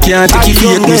picture, but me can't take it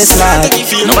fake me slide.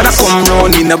 Nobody come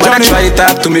round me, nobody try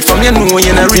talk to me. From you know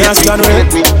you not rate me.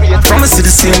 From a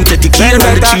citizen, take the key on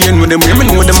the chain with them, you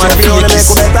know them are fake.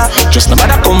 Just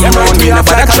nobody come round me,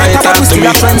 nobody try talk to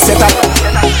me.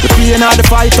 The pain of the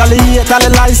fight, all the hate, all the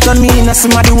lies done me, and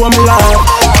somebody want me love.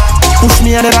 Push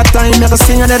me another time, make a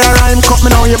sing another rhyme. Cut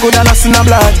me now, you could have lost in a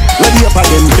blood. Ready up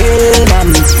again, pain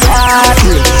and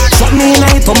heartbreak. Shut me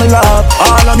night for me love.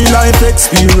 All of me life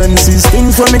experiences,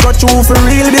 things when me got through for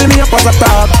real, build me up as a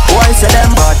top. Why say them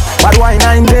bad why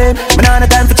nine them? Me not the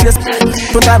time for chase.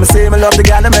 One time I say me love the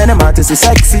girl, the man, them artists is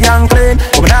sexy and clean.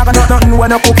 But me not gonna nothing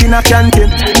when I cook in a canteen.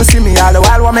 You see me all the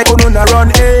while, what make you no run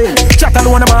in. Chat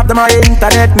alone, I'm after my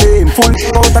internet name. Full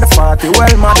out of the party,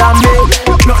 well, madam name.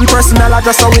 Nothing personal, I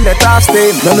just how we let off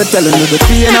steam. Let me tell you the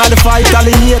pain, all the fight, all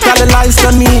the hate, all the lies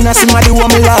on me. Now somebody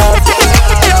want me love.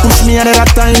 Push me another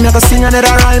time, make a sing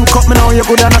another rhyme. Cut me now, you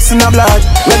good and in a blood.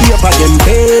 Ready up again,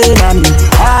 pain and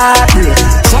heartbreak.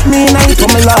 Shut me night for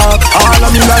me love, all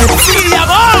of me life. See they are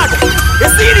hard.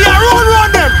 You see they are run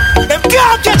them. Them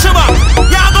can't catch them up.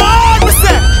 You are hard, me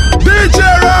say. DJ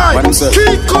Rai,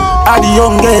 Kiko. I'm the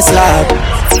youngest lad.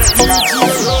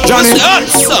 Johnny,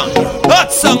 hot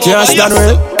song, can't stand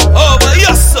well. Over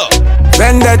yes sir.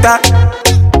 Vendetta,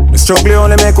 the struggle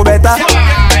only make you better.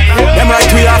 Them right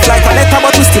we off like a letter,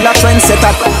 but we still a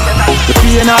trendsetter. The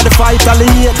pain of the fight, all the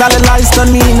hate, all the lies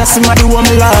done me, and somebody want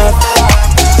me love.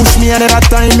 Push me another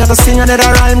time, make a sing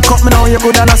another rhyme. Cut me now, you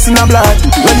could have lost in a blood.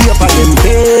 Ready up again,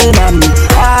 pain and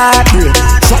heartbreak.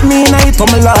 Shut me night for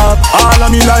me love. All of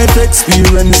me life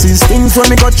experiences, things when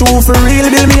me got through for real,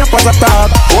 build me up as a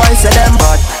top. Why say them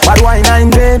bad why nine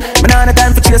them? Me not the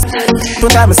time for chase. One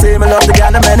time I say me love the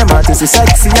girl, the man, them artists is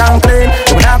sexy and clean.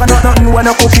 But me not gonna nothing when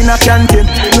I cook in a canteen.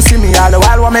 You see me all the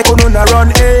while, what make you no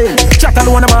run in. Chat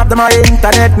alone, I'm after my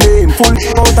internet name. Full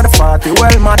out of the party,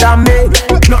 well, madam me.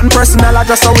 Nothing personal, I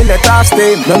just how we let off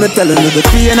steam. Let me tell you the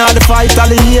pain, all the fight, all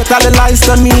the hate, all the lies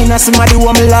on me. Now somebody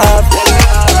want me love.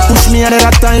 Push me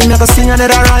another time, make a sing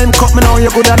another rhyme. Cut me now, you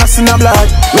good and in a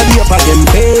blood. Ready up again,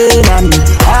 pain and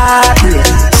heartbreak.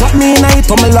 Shut me night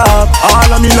for me love. All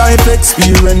of me life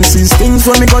experiences, things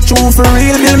when me got through for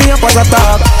real, build me up as a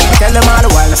top. I tell them all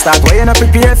the while I start when you not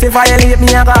prepare. If you violate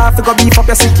me, I have to go beef up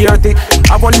your security.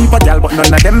 I won't leave a girl, but none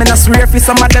of them in a swear for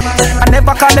some of them. I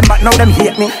never call them back, now them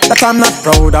hate me. That I'm not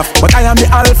proud of, but I am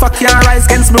the alpha. Can't rise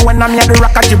against me when I'm near the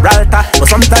rock of Gibraltar. But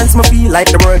sometimes me feel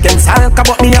like the world against Alka,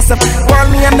 but me as a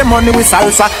world, me and the money with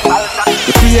salsa.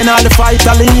 The pain, all the fight,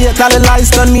 all the hate, all the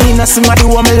lies done me. Now somebody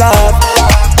want me love.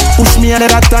 Push me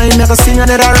another time, make a sing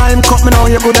another rhyme. Cut me now,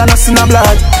 you good and in a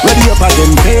blood. Ready up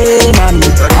again, pain and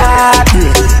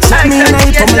heartbreak. Shut me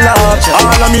night for me love.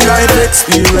 All of me life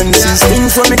experiences,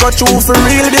 things when me got through for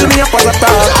real, build me up as a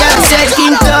top. Can't say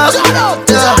king talk.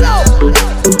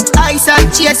 Ice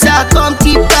and chaser, come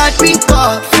keep that drink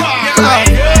up.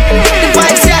 The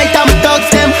vibes right, I'm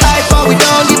thugs, them hype, but we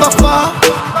don't give a fuck.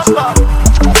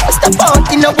 Step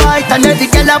out in the white and every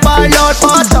girl a ball out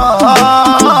for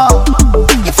talk.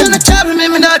 If you're not trouble me,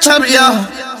 me not trouble you.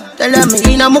 Tell them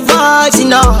me in my vibes, you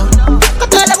know. Cause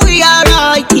tell them we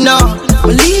alright, you know.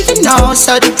 We're leaving now,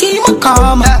 so the team will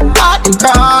come. Out the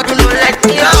crowd, you know, let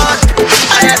me out.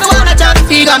 I never wanna try to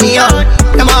figure me out.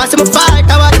 Them all say me fight,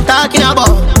 I what I'm talking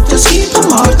about. Just keep them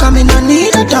all coming, I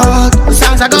need a dog. The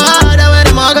songs I go harder when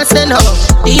the mother say no.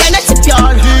 The energy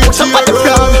pure, what's up on the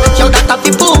floor? Yo, that have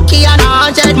the bookie and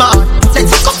 100 more.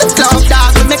 Let's fuck up the club,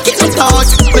 dog, we make it no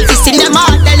thoughts. We fixing them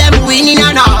all, tell them winning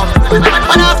and all.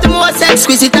 One of the most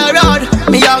exquisite around.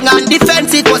 Me young and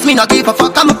defensive, was me not give a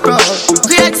fuck, I'm a pro.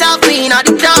 Great self clean on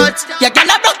the clothes. You get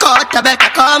a broke out, I better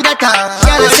come get her.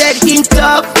 Girl, I said king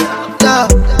tough,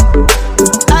 tough.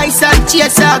 Ice and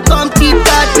chaser, come keep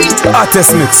that drink.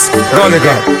 Artist mix, go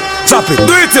nigga, chop it,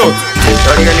 do it out.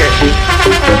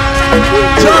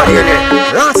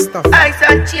 Rasta. Ice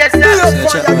and chaser. Girl,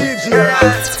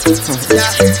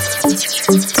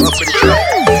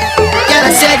 I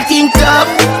said king tough,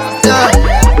 tough.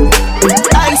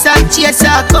 Ice and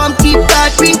chaser, come keep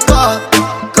that drink up.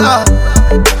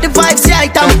 The vibes right,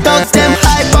 I'm thugs, them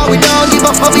hype, but we don't give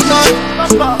up, we don't.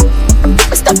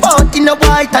 Step out in the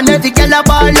white and every girl a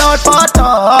ball out for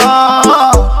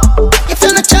talk. If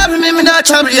you're not trouble me, me not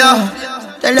trouble you.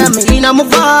 Tell them me in my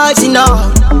vibes, you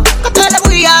know. Cause tell them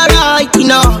we alright, you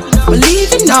know. We're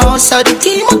leaving now, so the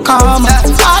team will come.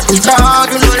 Out the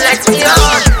crowd, you know, let me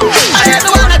out. I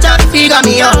never wanna try to figure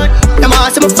me out. Them all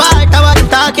say me fight, I what I'm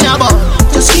talking about.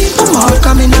 Just keep them all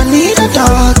coming, I need a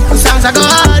dog. Songs I go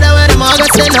harder when them all gonna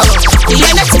say no. The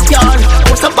energy pure,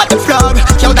 put up on the floor.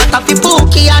 Yo, that happy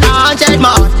bookie and 100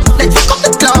 more. Let's fuck up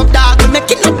the club, dog, we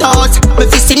making the toast. Me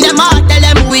fisting them hard, tell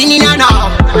them winning and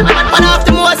all. One of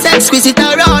the most exquisite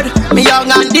around. Me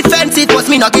young and defensive, was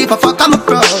me not give a fuck, I'm a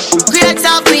pro. Great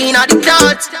self queen of the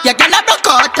clouds. You gonna broke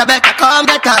out, I better come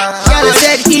get out. Girl, I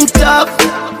said it tough,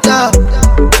 tough.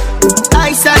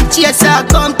 Ice and chaser,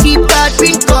 come keep that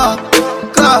drink up,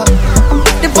 go.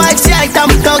 The vibes right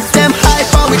and thugs them high,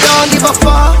 but we don't give a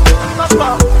fuck.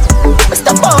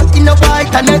 Mr. Boat in the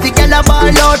white and every girl a ball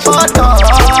out for talk.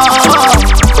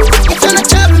 If you not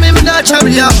trouble me, me not trouble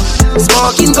you.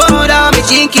 Smoking good and me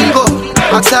drinking good.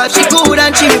 Ask her if she good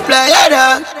and she reply, yeah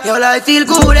dog. Your life feel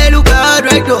good, I look hard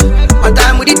right now. One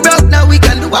time we did broke, now we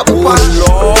can do what we want.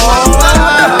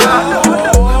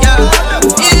 Yeah,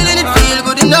 feeling it feel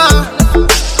good enough.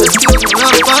 Excuse me,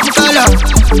 I'm fuck color.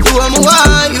 Do what me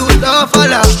want, you don't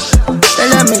follow. Tell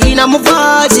them me in my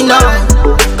voice, you know.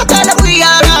 I tell them we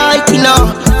alright, you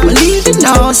know. I'm leaving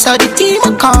now, so the team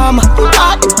will come.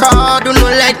 Out the crowd, do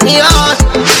not let me out.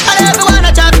 And everyone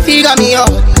a try to figure me out.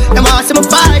 Them want see me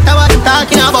fight, that's what I'm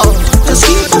talking about. Just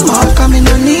keep them all coming,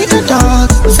 no need a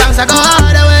dog. Songs I go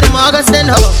harder when them all gonna stand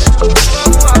up.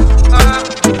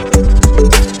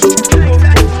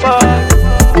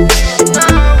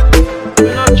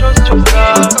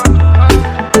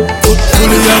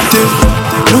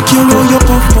 Look you roll your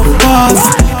puff pass.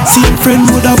 See a friend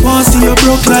would have want see you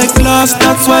broke like glass.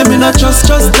 That's why me not trust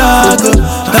dog.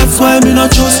 That's why me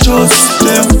not trust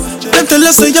them. Them tell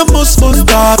us say you must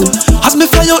start. As me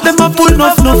fly out them a pull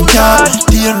enough card.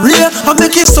 The real I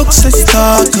make it success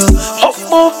talk. Up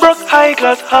move broke high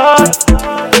class heart.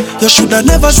 You shoulda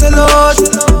never sell out.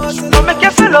 I make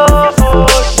you sell out.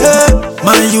 Yeah,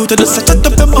 my youth just a chat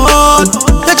up your mouth.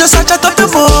 You just a chat up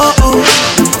your mouth.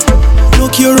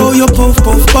 Look you roll your puff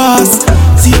pass.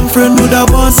 See your friend would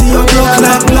have want see you broke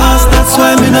like glass. That's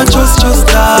why me not trust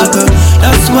dog.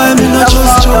 That's why me not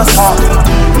trust.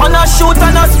 Man a shoot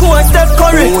and a score, Steph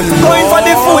Curry. Going for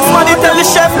the food, somebody tell the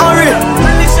chef hurry.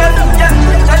 Tell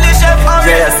the chef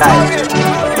hurry.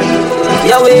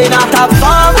 Yeah, we not have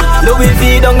farm. Louis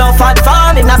V don't no fat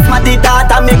farm. In a smarty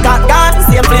data make a gun.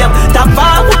 Same flame, top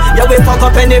farm. Yeah, we fuck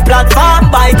up any platform.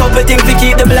 Buy couple things to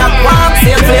keep the black warm.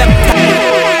 Same flame.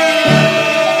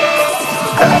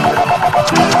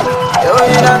 Yeah,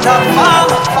 we not have farm.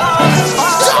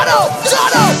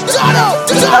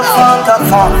 Top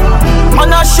farm.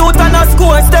 Man a shoot and a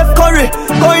score, Steph Curry.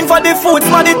 Going for the food,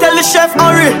 somebody tell the chef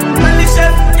hurry. Tell the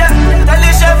chef, tell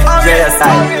the chef hurry.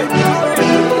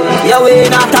 Yeah, we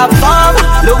not have farm.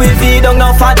 Louis V don't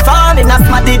no fat farm. In a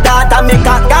smarty data make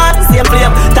a gun. Same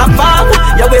flame, top farm.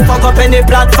 Yeah, we fuck up any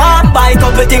platform. Buy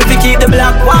couple things to keep the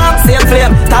black warm. Same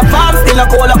flame, top farm. Still a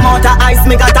cold up mount of ice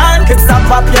make a tan. Kids up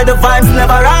up, yeah, the vibes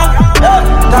never wrong.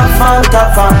 Top farm.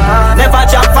 Never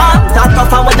drop farm. That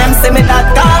tough when them say me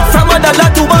that gone. From $1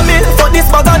 to $1 million. For this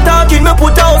bag of talking, me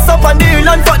put a house up on the hill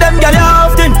and for them gyal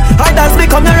often. Idols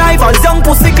become your rivals, young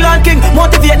pussy clan king.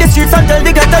 Motivate the streets and tell the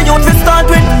ghetto youth to start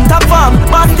with. Top farm,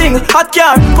 bad thing, hot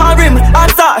car, pan rim,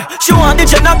 answer. She want the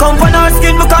gender come from her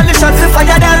skin. Look all the shots to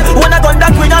fire them. When I gun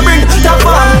that queen I bring. Top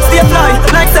farm, stay fly,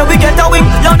 like say we get a wing.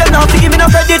 Young them now to give me no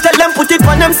credit, tell them put it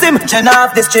on them sim. Jenna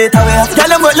off the straight away. Tell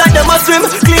them work like them a swim,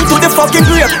 clean to the fucking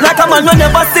grave. Like a man we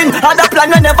never sin, had a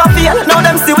plan we never fail. Now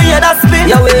them see we hear that spin.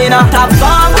 Yeah, we in a top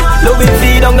farm. Louis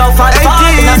V don't go fat farm.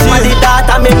 That's why the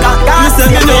data make a gas. Top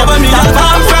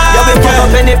farm. Yeah, we put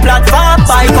up any platform.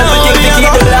 Buy couple things to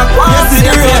keep the black warm.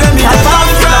 Top farm.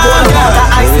 Still a whole lot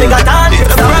of ice make a tan.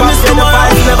 Top farm. Still the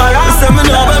vibes never wrong.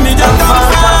 Top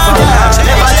farm.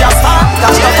 Never just farm.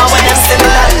 Catch up on when them say me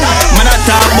that. Man I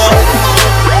talk about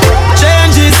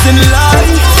changes in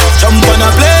life. Jump on a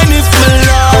plane if me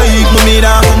like. Me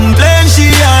da complain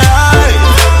she alright.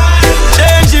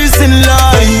 Changes in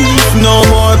life. No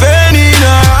more pain in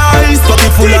her eyes.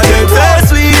 Pocket full of dead face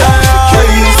we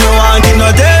eyes. No one can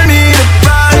not tell me the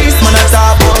price. Man I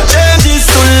talk about changes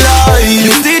to life.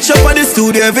 You teach up at the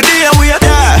studio every day and wait.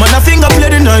 Man I finger play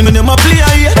the nine when them a play a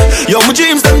eight. Yo my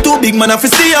dreams them too big man I fi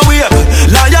stay away.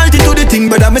 Loyalty to the thing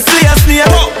brother me slay a snake.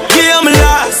 Game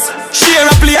last. Share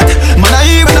a plate. Man I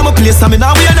even in my place and me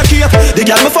now we no cake. The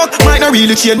girl me fuck might not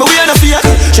really change but we no fake.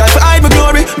 Try to hide my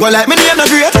glory, go like me name no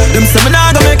great. Them say me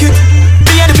nah go make it.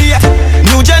 Be the bait.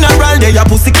 New general they a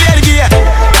pussy clear the gate.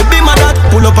 The be my dad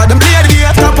pull up at them play the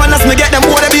gate. Top on us me get them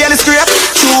water be in the scrape.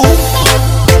 True.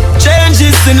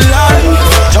 Changes in life.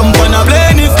 Jump on a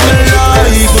plane if me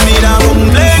like. Me nah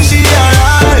complain she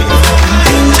alright.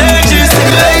 Changes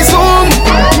in life. Zoom.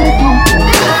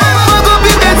 I go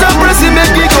be better press it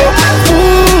make it go.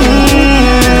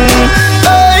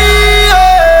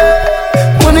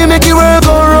 Money make it work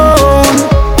go round.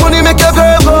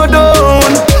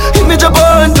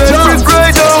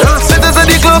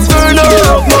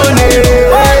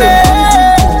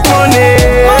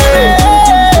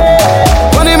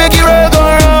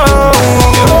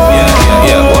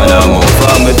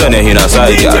 in a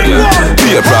side, girl.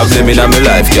 Be a problem in my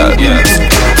life, girl.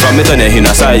 From me turn you in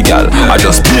a side, girl. I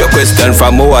just be a question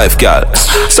from my wife, girl.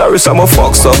 Sorry, some of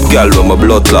fucks up, girl, when my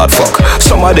blood clot fuck.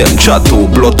 Some of them chat to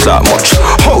blood clot much.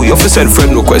 How you fi send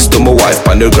friend request to my wife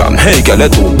on the gram? Hey, girl,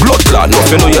 let do blood clot. No,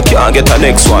 you know you can't get a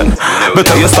next one.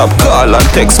 Better you stop call and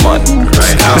text, man.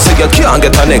 Me say you can't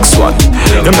get a next one.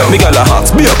 You make me girl a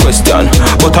ask me a question,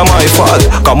 but I'm my fault.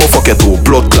 Come on, fuck you to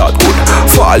blood clot good.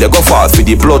 Fall, you go fall for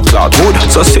the blood clot good.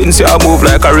 So since you move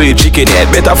like a real chicken head,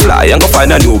 better fly and go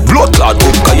find a new blood clot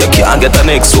good. Cause you can't get a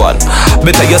next one.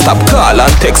 Better you stop call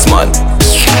and text, man.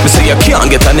 Me say you can't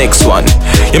get a next one.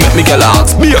 You make me girl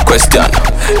ask me a question.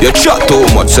 You chat too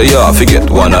much, so you have to get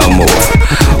one and move.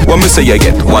 When me say you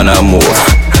get one and move,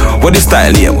 what the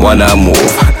style name one and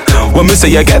move? When me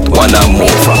say you get one and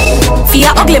move. For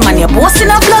your ugly man, you're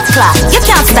boasting a blood clot. You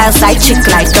can't style side chick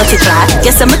like dirty clot.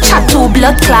 You say me chat to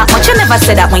blood clot, but you never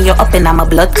say that when you're up in my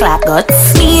blood clot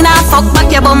guts. Me nah fuck back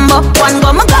your bumbo. One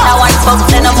go me go, that one fuck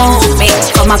then a move me.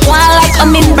 Come a go on like a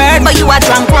mean bird, but you a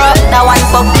drunk rock. That one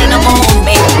fuck then a move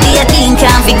me. The thing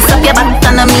can't fix up your back,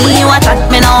 and me you a chat,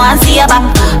 me no want see your back.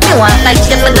 Me want like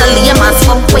you for the lame ass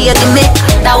fuck where you give me.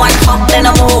 That one fuck then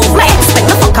a move. Me expect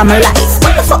the fuck I'm alive,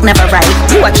 but the fuck never right.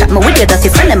 You a chat me with your dirty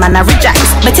friend, man I reject.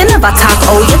 But you never talk,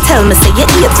 oh you tell me say you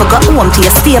eat. Forgot home to you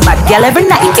stay bad girl every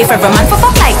night. If every man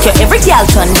fuck like you, every girl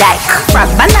turn dyke. Rock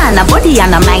banana body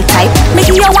and a my type. Make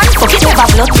you one fuck it over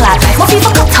blood clot. My people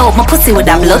cut out my pussy with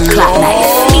a blood clot knife.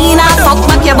 Me nah fuck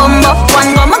back your bumbo.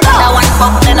 One go me go, that one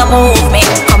fuck then a move me.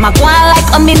 Come a go on like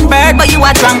a mean bird, but you a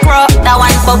drunk rock. That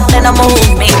one fuck then a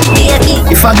move me. Baby,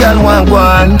 if a girl want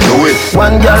one, do it.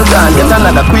 One girl gone, get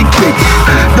another quick.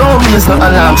 Don't miss no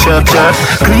alarm, chirp.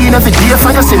 Clean every day for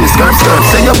you see me skirt.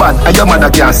 Say you bad and your mother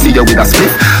can't see you with a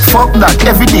split. Fuck that,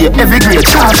 every day, every grade,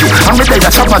 charge it. I'm the day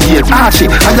that shop a gate, arch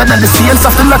it. Higher than the sales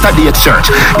of the latter day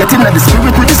church. Get in the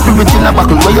spirit with the spirit in a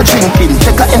buckle where you're drinking.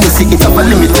 Take a Hennessy, it's have a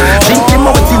limit. Drink him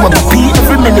out, you will pee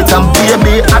every minute. And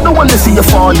baby, I don't wanna see you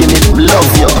fall in it.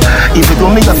 Love you. If you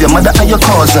don't make of your mother and your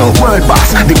cousin, world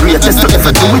boss, the greatest to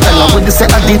ever do it. And I would say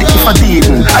I did it if I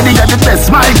didn't. I did the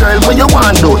best, my girl, when you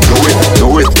want to.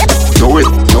 Do it. Do it,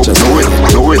 no, do it,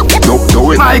 do it, no,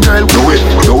 do it, my girl, do it,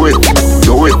 do it,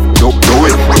 do it, no, do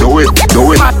it, do it,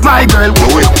 do it, my girl,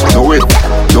 do it, do it,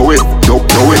 do it, no,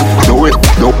 do it, do it,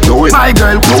 no, do it, my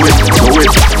girl, do it, do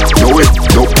it, do it,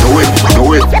 no, do it,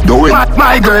 do it, do it,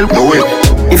 my girl, do it.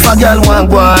 If a girl want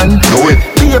one, do it.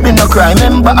 Baby no cry,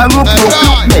 remember I look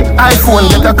me. iPhone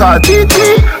get a call,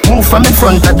 TT. Move from in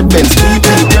front of the Benz, TT.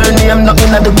 Your name not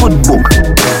in the good book.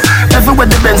 Everywhere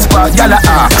the Benz park, y'all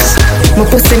ask. My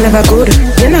pussy never good,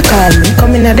 you not call me.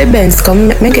 Come in at the Benz, come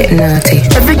make me get naughty.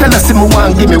 Every girl I see me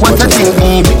want give me what I think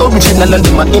me. The original and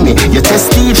the my in it. You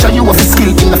test it, show you have a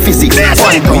skill in the physics.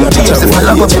 One don't teach if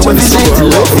I love up you when you say to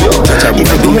love you. If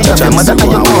you do me have your mother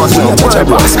and your cause, no word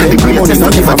boss. The greatest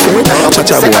not even afraid.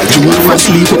 Chacha boy, you never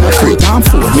sleep with a freak. I'm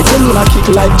full, me tell you like kick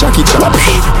like Jackie Chan.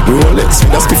 Rolex,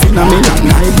 that's spiffing a million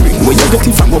night ring. Where you get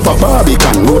it from up a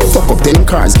Barbican. Road fuck up 10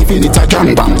 cars, giving it a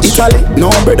gang bang. Italy, no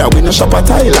brother, we no shop at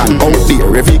Thailand. Out there,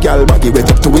 every girl baggy wet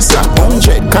up to his slang.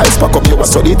 100 cars pack up, you a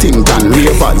study thing done.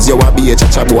 Ravers, you a be a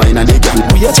chacha boy in a the gang.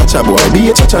 We a chacha boy, be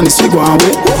a chacha and the swig one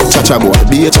way. Chacha boy,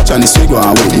 be a chacha and the swig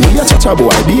one way. We a chacha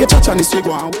boy, be a chacha and the swig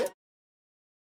one way.